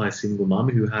brought up by a single mum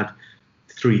who had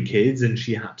 3 kids, and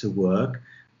she had to work.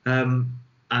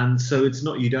 And so it's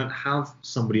not, you don't have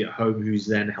somebody at home who's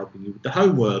then helping you with the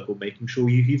homework or making sure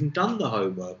you've even done the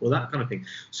homework or that kind of thing.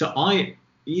 So I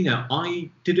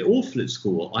did it awful at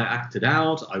school. I acted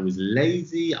out. I was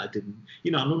lazy. I didn't,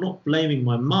 I'm not blaming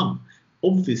my mum,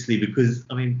 obviously, because,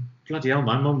 I mean, bloody hell,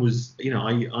 my mum was,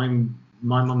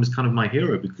 my mum is kind of my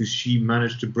hero, because she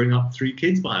managed to bring up 3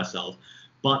 kids by herself.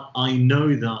 But I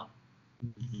know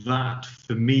that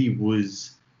for me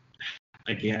was,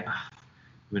 again,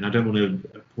 I don't want to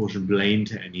apportion blame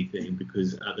to anything,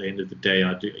 because at the end of the day,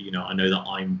 I do, I know that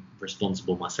I'm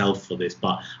responsible myself for this.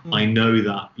 But I know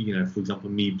that, for example,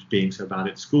 me being so bad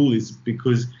at school is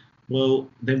because, well,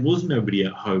 there was nobody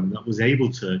at home that was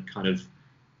able to kind of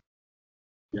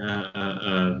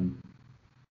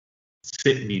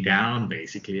sit me down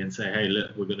basically and say, hey,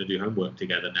 look, we're going to do homework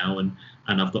together now, and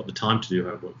I've got the time to do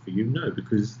homework for you. No,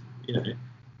 because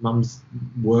mum's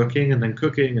working and then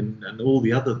cooking and all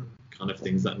the other kind of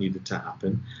things that needed to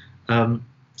happen.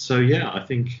 So yeah, I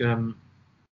think and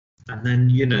then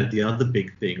the other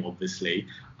big thing, obviously,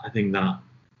 I think that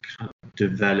kind of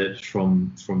developed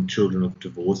from children of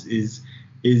divorce is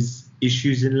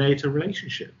issues in later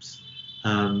relationships.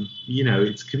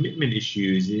 It's commitment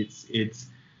issues,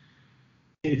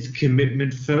 it's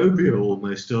commitment phobia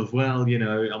almost, of, well,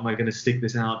 am I going to stick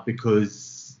this out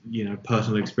because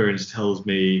personal experience tells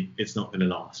me it's not going to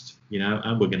last,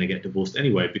 and we're going to get divorced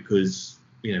anyway, because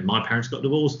my parents got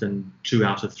divorced, and 2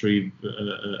 out of 3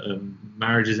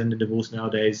 marriages end in divorce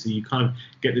nowadays. So you kind of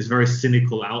get this very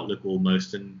cynical outlook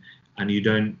almost, and you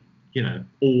don't,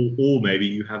 or maybe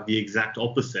you have the exact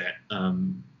opposite,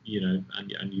 and you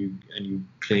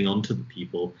cling on to the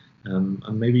people,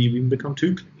 and maybe you even become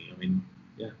too clingy. I mean,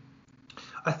 yeah.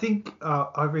 I think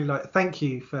I really thank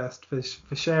you first for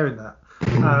sharing that.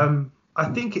 I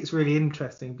think it's really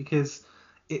interesting, because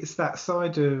it's that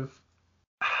side of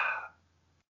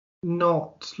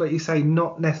not, like you say,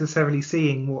 not necessarily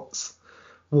seeing what's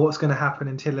going to happen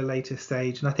until a later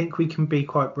stage. And I think we can be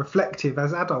quite reflective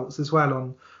as adults as well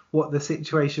on what the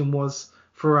situation was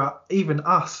for even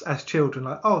us as children.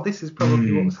 Like, oh, this is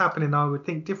probably what was happening. I would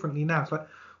think differently now. It's like,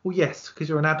 well, yes, because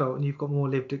you're an adult and you've got more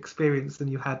lived experience than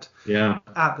you had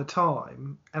at the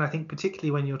time. And I think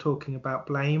particularly when you're talking about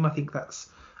blame, I think that's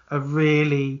a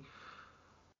really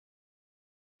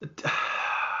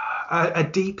a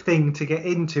deep thing to get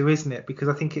into, isn't it? Because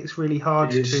I think it's really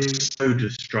hard so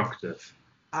destructive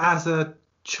as a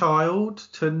child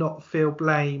to not feel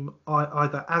blame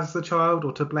either as the child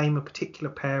or to blame a particular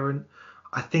parent.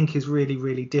 I think is really,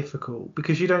 really difficult,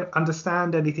 because you don't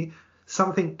understand anything.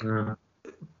 Something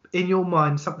in your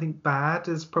mind, something bad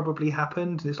has probably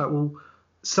happened, and it's like, well,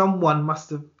 someone must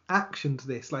have actioned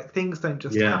this. Like, things don't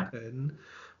just happen.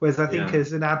 Whereas I think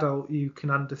as an adult you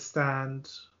can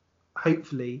understand,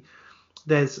 hopefully,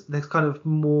 there's kind of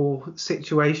more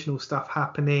situational stuff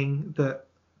happening that,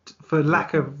 for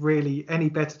lack of really any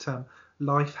better term,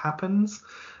 life happens,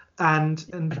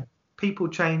 and people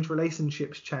change,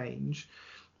 relationships change,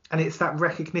 and it's that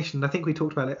recognition. I think we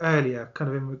talked about it earlier, kind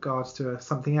of in regards to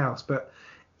something else, but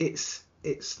it's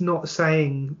not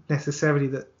saying necessarily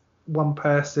that one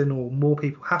person or more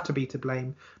people have to be to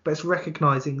blame, but it's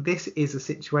recognizing this is a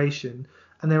situation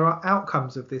and there are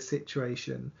outcomes of this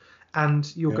situation,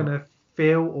 and you're going to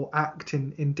feel or act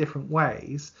in different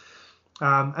ways.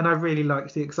 And I really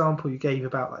liked the example you gave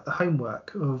about like the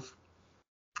homework of,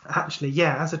 actually,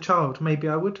 as a child, maybe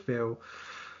I would feel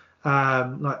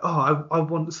like, oh, I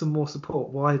want some more support.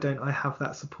 Why don't I have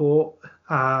that support?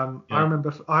 I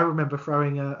remember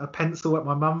throwing a pencil at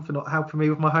my mum for not helping me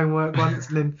with my homework once,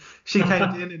 and then she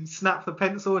came in and snapped the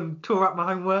pencil and tore up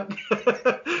my homework.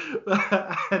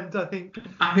 And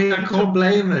I can't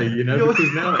blame her,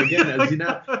 because now, again, as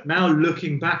now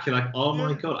looking back, you're like, oh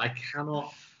my God, I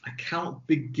cannot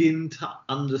begin to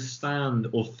understand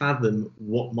or fathom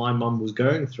what my mum was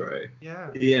going through.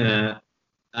 Yeah.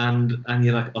 And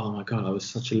you're like, oh my God, I was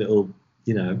such a little,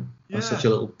 I was such a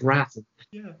little brat.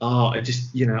 Oh, I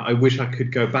just, I wish I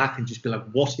could go back and just be like,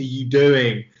 what are you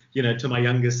doing, to my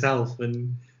younger self?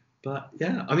 But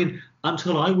yeah, I mean,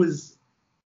 until I was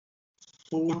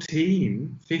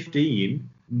 14, 15,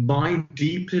 my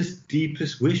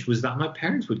deepest wish was that my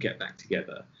parents would get back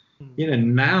together.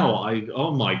 Now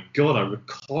oh my God, I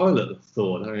recoil at the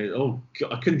thought. I mean, oh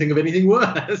God, I couldn't think of anything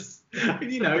worse.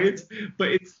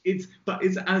 It's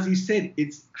as you said,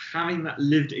 it's having that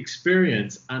lived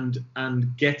experience and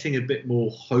getting a bit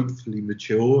more, hopefully,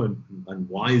 mature and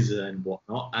wiser and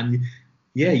whatnot. And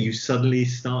you suddenly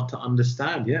start to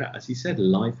understand. As you said,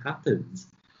 life happens,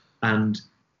 and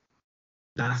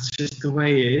that's just the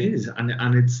way it is. And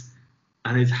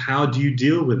it's how do you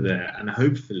deal with it? And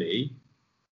hopefully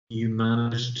you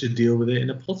manage to deal with it in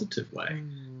a positive way.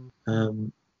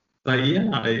 But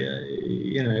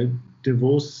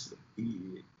divorce,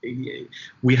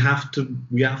 we have to,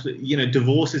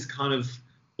 divorce is kind of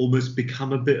almost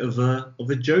become a bit of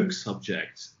a joke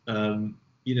subject.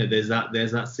 There's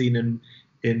that scene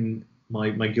in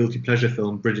my guilty pleasure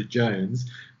film, Bridget Jones,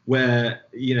 where,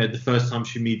 the first time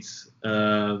she meets,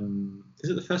 is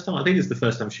it the first time? I think it's the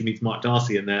first time she meets Mark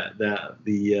Darcy, and they're at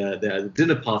the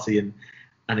dinner party,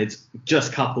 and it's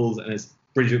just couples, and it's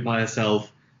Bridget by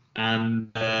herself, and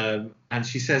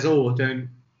she says, oh, don't,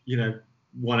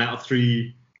 1 out of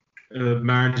 3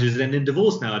 marriages end in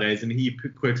divorce nowadays, and he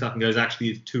quirks up and goes,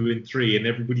 actually it's 2 and 3, and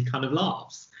everybody kind of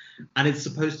laughs, and it's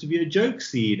supposed to be a joke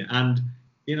scene, and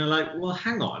like, well,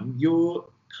 hang on, you're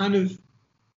kind of,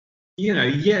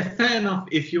 fair enough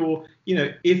if you're,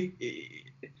 if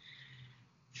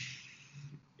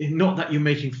not that you're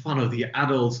making fun of the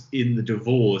adults in the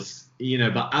divorce,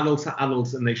 but adults are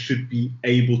adults and they should be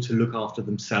able to look after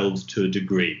themselves to a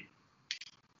degree.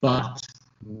 But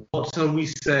what are we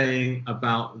saying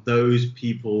about those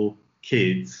people,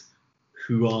 kids,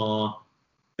 who are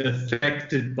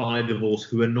affected by divorce,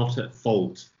 who are not at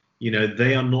fault?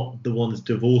 They are not the ones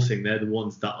divorcing, they're the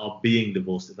ones that are being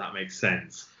divorced, if that makes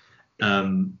sense.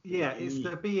 It's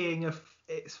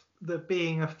the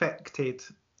being affected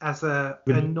as a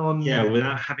non...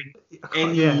 without having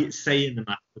any say in the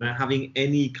matter, without having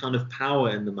any kind of power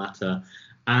in the matter.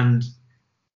 And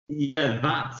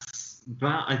that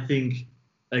I think,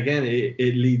 again,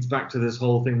 it leads back to this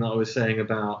whole thing that I was saying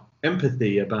about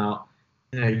empathy, about,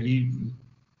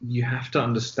 you have to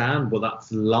understand what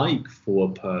that's like for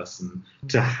a person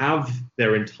to have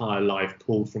their entire life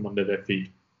pulled from under their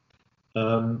feet.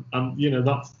 And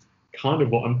that's kind of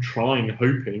what I'm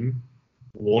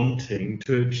wanting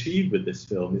to achieve with this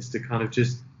film, is to kind of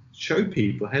just show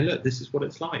people, hey, look, this is what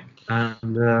it's like.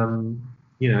 And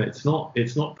it's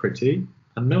not pretty.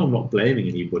 And no, I'm not blaming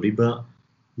anybody, but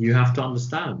you have to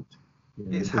understand,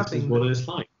 this is what it's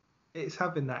like. It's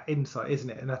having that insight, isn't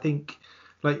it? And I think,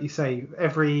 like you say,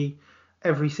 every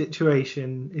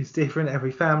situation is different,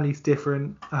 every family's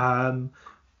different.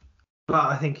 But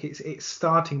I think it's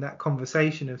starting that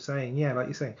conversation of saying, like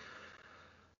you say,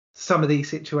 some of these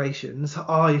situations,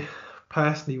 I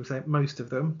personally would say most of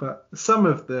them, but some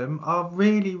of them are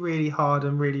really, really hard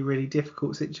and really, really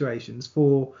difficult situations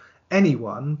for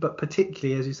anyone, but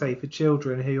particularly, as you say, for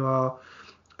children who are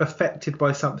affected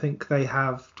by something they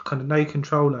have kind of no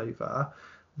control over,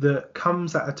 that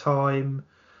comes at a time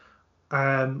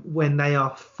when they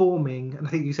are forming, and I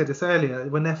think you said this earlier,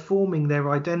 when they're forming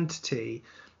their identity,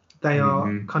 they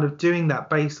are kind of doing that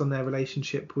based on their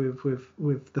relationship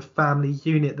with the family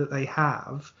unit that they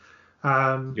have.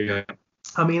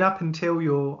 I mean, up until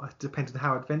depending on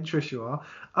how adventurous you are,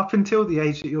 up until the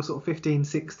age that you're sort of 15,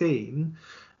 16,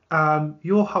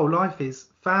 your whole life is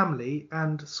family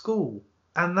and school.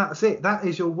 And that's it. That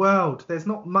is your world. There's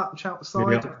not much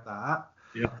outside of that.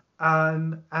 Yeah.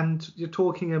 And you're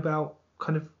talking about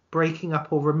kind of breaking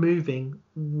up or removing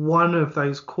one of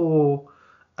those core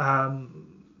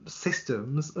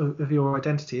systems of your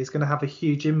identity is going to have a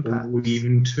huge impact. Or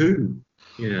even two,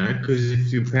 because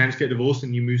if your parents get divorced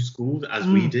and you move schools, as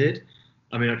we did,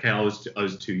 I mean, okay, I was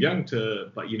too young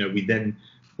but we then,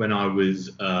 when I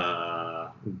was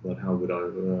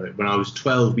when I was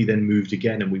 12, we then moved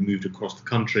again, and we moved across the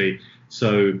country.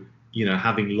 So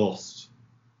having lost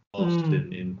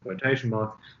in quotation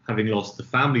marks, having lost the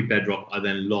family bedrock, I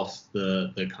then lost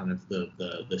the kind of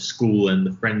the school and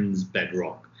the friends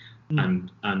bedrock.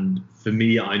 And for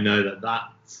me, I know that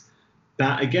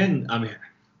again, I mean,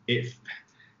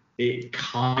 it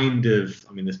kind of,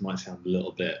 I mean, this might sound a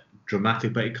little bit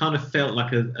dramatic, but it kind of felt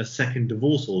like a second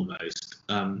divorce almost,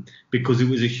 because it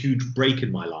was a huge break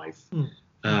in my life.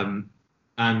 And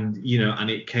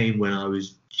it came when I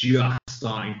was just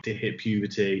starting to hit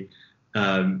puberty,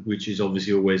 which is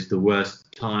obviously always the worst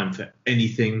time for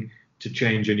anything to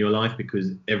change in your life,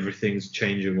 because everything's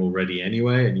changing already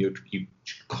anyway, and you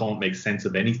can't make sense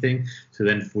of anything. So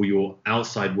then for your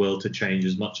outside world to change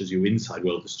as much as your inside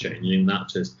world is changing,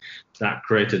 that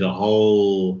created a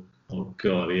whole, oh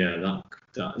god, yeah,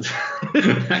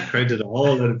 that created a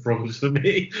whole lot of problems for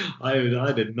me.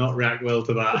 I did not react well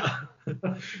to that.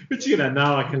 Which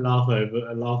now I can laugh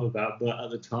about, but at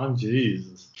the time,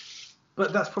 Jesus.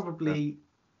 But that's probably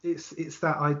it's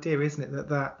that idea, isn't it,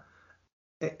 that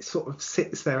it sort of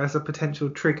sits there as a potential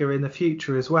trigger in the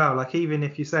future as well. Like, even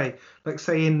if you say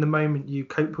in the moment you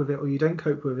cope with it or you don't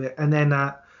cope with it, and then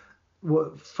at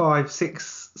 5,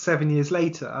 6, 7 years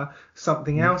later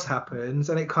something else happens,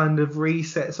 and it kind of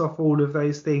resets off all of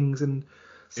those things and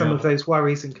some of those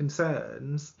worries and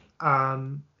concerns.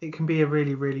 It can be a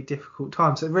really, really difficult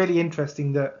time. So really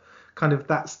interesting that kind of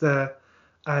that's the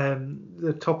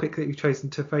topic that you've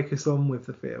chosen to focus on with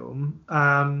the film.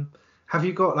 Have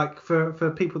you got,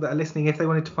 for people that are listening, if they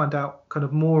wanted to find out kind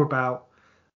of more about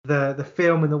the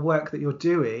film and the work that you're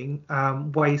doing,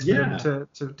 ways for them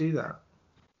to do that?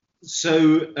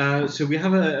 So we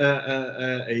have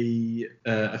a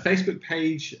Facebook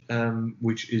page,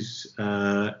 which is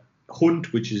Hund,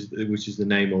 which is the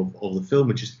name of the film,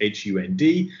 which is HUND,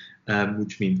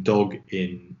 which means dog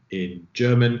in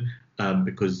German,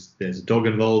 because there's a dog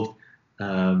involved,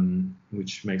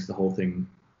 which makes the whole thing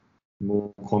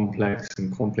more complex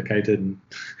and complicated.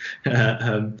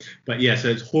 But yeah, so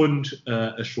it's Hund,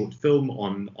 a short film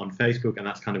on Facebook, and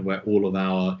that's kind of where all of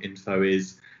our info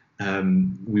is.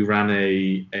 We ran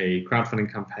a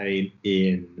crowdfunding campaign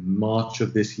in March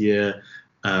of this year,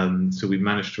 so we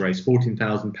managed to raise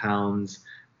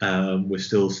 £14,000. We're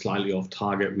still slightly off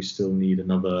target. We still need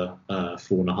another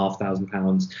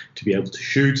 £4,500 to be able to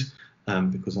shoot,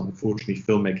 because unfortunately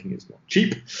filmmaking is not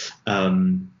cheap.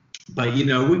 But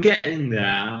we're getting there,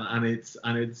 and it's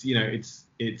part of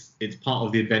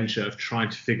the adventure of trying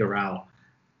to figure out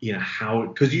how,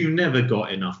 because you've never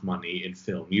got enough money in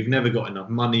film. You've never got enough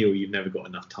money, or you've never got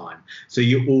enough time. So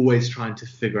you're always trying to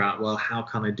figure out, well, how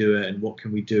can I do it, and what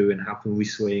can we do, and how can we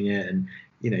swing it, and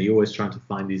you're always trying to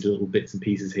find these little bits and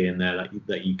pieces here and there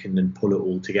that you can then pull it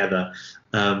all together.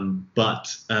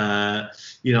 But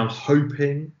I'm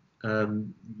hoping.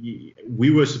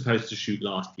 We were supposed to shoot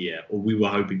last year, or we were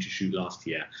hoping to shoot last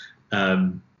year.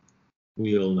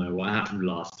 We all know what happened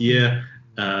last year.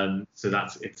 So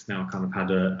it's now kind of had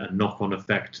a knock-on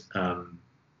effect.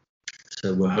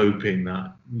 So we're hoping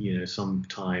that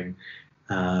sometime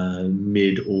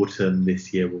mid-autumn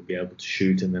this year we'll be able to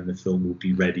shoot, and then the film will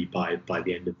be ready by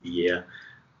the end of the year.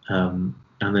 And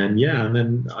then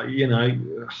I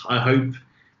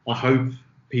hope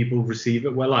people receive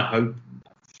it well. I hope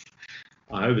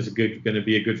it's going to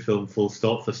be a good film, full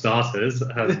stop, for starters.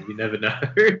 You never know.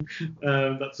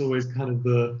 That's always kind of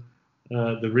the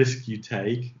risk you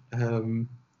take. Film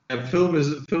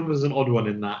is an odd one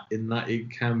in that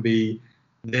it can be,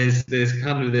 there's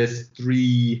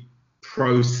three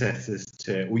processes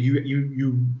to it. Well,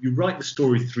 you write the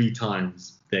story 3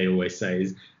 times, they always say,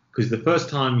 because the first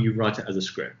time you write it as a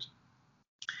script.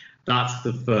 That's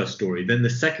the first story. Then the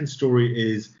second story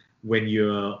is when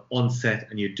you're on set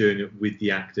and you're doing it with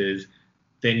the actors,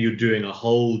 then you're doing a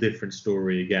whole different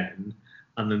story again.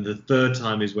 And then the third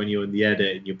time is when you're in the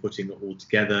edit and you're putting it all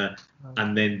together.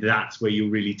 And then that's where you're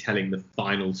really telling the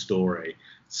final story.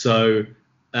 So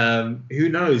who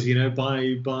knows,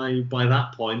 by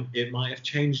that point, it might have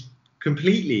changed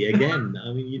completely again.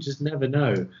 I mean, you just never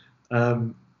know.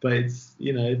 but it's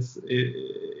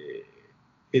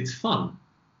it's fun.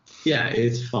 Yeah,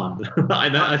 it's fun. I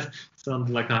know I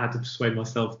sounded like I had to persuade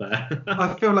myself there.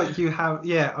 I feel like you have,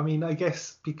 yeah. I mean, I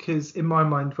guess because in my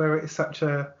mind, where it's such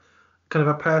a kind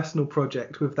of a personal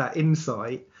project with that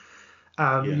insight,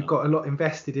 you've got a lot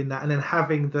invested in that, and then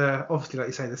having the, obviously, like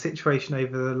you say, the situation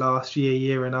over the last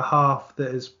year and a half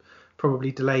that has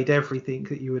probably delayed everything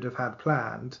that you would have had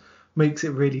planned, makes it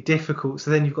really difficult.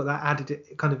 So then you've got that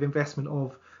added kind of investment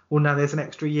of, well, now there's an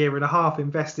extra year and a half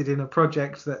invested in a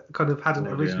project that kind of hadn't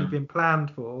originally been planned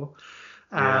for.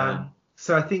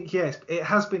 So I think, yes, it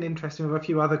has been interesting with a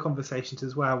few other conversations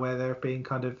as well, where there have been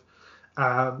kind of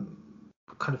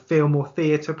film or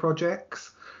theatre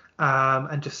projects,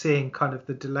 and just seeing kind of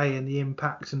the delay and the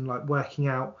impact, and like working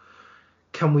out,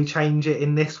 can we change it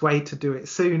in this way to do it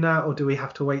sooner, or do we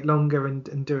have to wait longer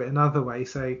and do it another way?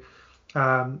 So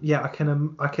I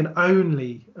can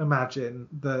only imagine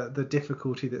the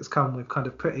difficulty that's come with kind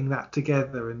of putting that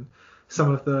together, and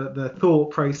some of the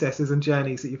thought processes and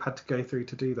journeys that you've had to go through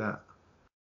to do that.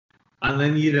 And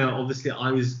then, obviously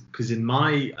because in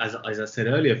my, as I said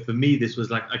earlier, for me, this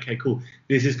was like, okay, cool.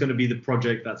 This is going to be the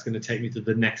project that's going to take me to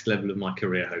the next level of my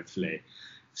career, hopefully.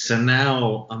 So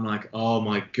now I'm like, oh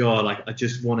my God, like I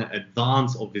just want to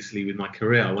advance, obviously, with my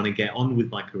career. I want to get on with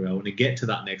my career. I want to get to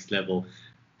that next level.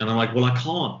 And I'm like, well, I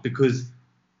can't, because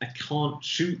I can't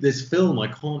shoot this film. I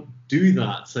can't do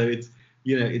that. So it's,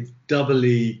 it's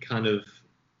doubly kind of,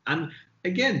 and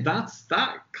again, that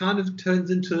kind of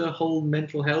turns into a whole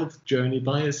mental health journey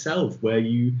by itself, where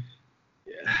you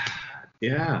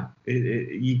can't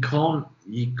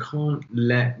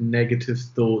let negative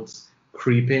thoughts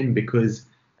creep in, because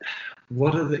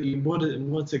what's it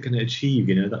going to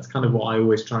achieve? That's kind of what I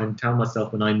always try and tell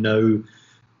myself when I know,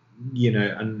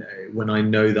 and when I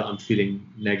know that I'm feeling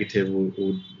negative or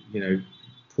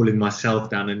pulling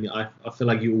myself down, and I feel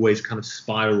like you always kind of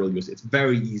spiral. It's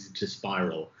very easy to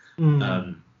spiral. And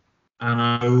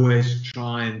I always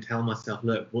try and tell myself,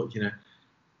 look, what's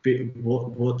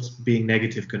being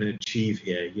negative going to achieve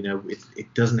here?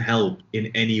 It doesn't help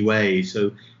in any way.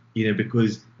 So,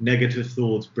 because negative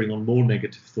thoughts bring on more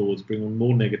negative thoughts,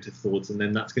 and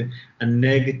then that's going, and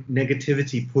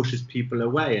negativity pushes people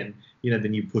away, and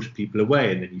then you push people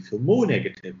away, and then you feel more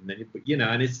negative, and then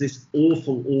and it's this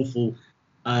awful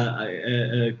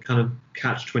kind of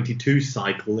catch-22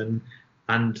 cycle, and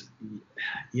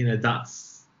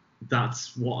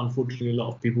that's what, unfortunately, a lot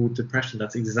of people with depression,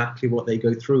 that's exactly what they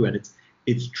go through, and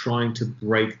it's trying to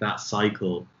break that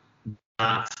cycle.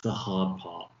 That's the hard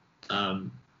part.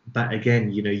 But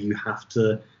again, you have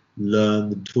to learn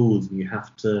the tools, and you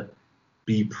have to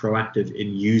be proactive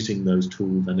in using those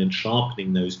tools and in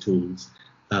sharpening those tools,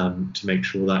 to make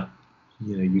sure that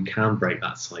you can break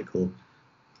that cycle.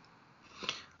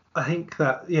 I think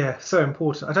that, so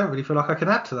important. I don't really feel like I can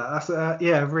add to that. That's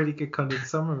a really good kind of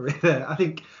summary there.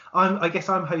 I guess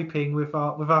I'm hoping with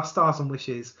our stars and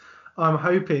wishes, I'm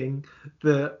hoping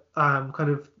that kind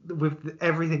of with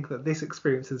everything that this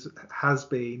experience has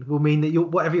been, will mean that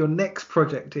whatever your next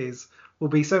project is will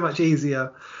be so much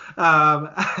easier. And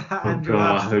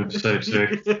I hope so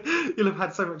too. You'll have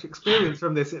had so much experience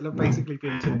from this. It'll have basically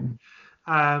been two.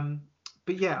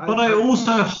 But yeah. I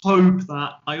also hope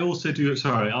that I also do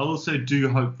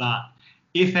hope that,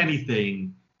 if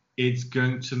anything, it's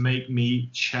going to make me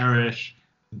cherish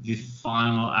the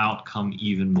final outcome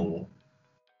even more.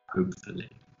 Hopefully.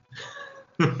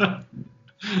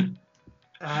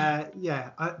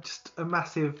 Just a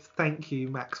massive thank you,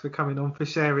 Max, for coming on, for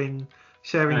sharing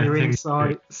your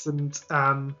insights,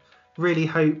 and really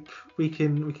hope we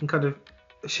can kind of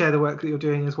share the work that you're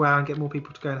doing as well, and get more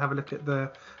people to go and have a look at the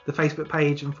Facebook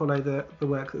page and follow the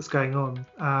work that's going on.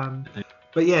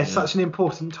 Such an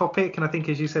important topic, and I think,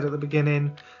 as you said at the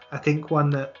beginning, I think one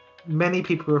that many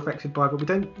people are affected by, but we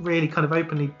don't really kind of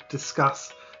openly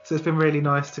discuss. So it's been really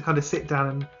nice to kind of sit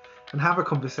down and have a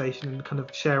conversation and kind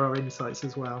of share our insights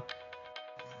as well.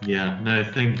 Yeah, no,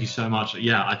 thank you so much.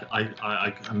 Yeah,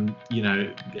 I'm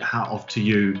hat off to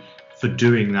you for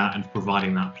doing that and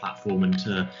providing that platform, and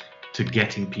to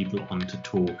getting people on to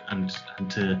talk, and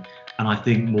I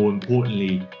think more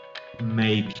importantly,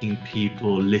 making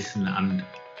people listen and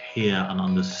hear and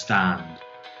understand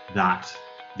that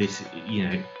this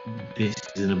is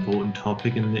an important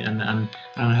topic, and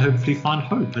hopefully find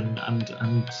hope, and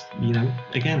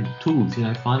again, tools,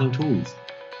 finding tools,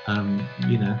 so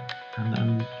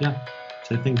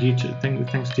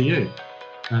thanks to you,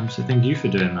 so thank you for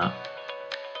doing that.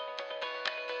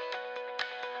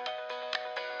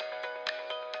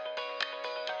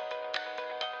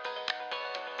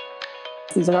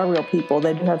 These are real people.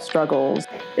 They do have struggles.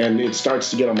 And it starts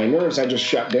to get on my nerves. I just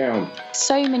shut down.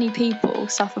 So many people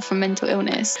suffer from mental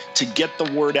illness. To get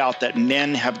the word out that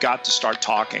men have got to start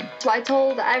talking. So I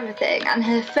told her everything, and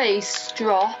her face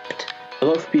dropped. A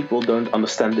lot of people don't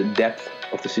understand the depth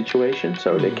of the situation,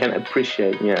 so they can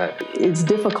appreciate, It's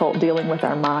difficult dealing with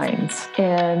our minds.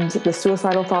 And the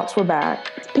suicidal thoughts were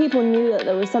back. People knew that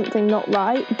there was something not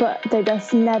right, but they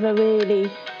just never really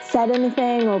said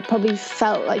anything or probably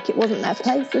felt like it wasn't their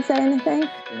place to say anything.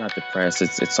 You're not depressed,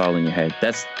 it's all in your head.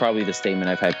 That's probably the statement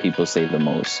I've had people say the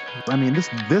most. I mean,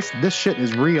 this shit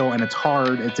is real and it's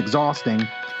hard, it's exhausting.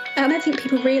 And I don't think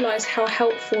people realise how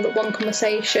helpful that one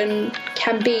conversation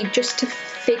can be just to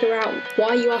figure out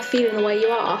why you are feeling the way you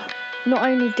are. Not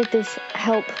only did this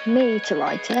help me to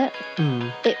write it,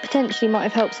 it potentially might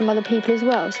have helped some other people as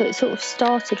well. So it sort of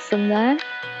started from there.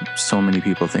 So many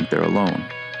people think they're alone.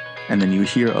 And then you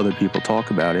hear other people talk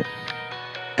about it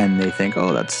and they think,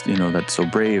 oh, that's so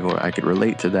brave, or I could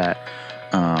relate to that.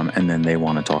 And then they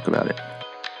want to talk about it.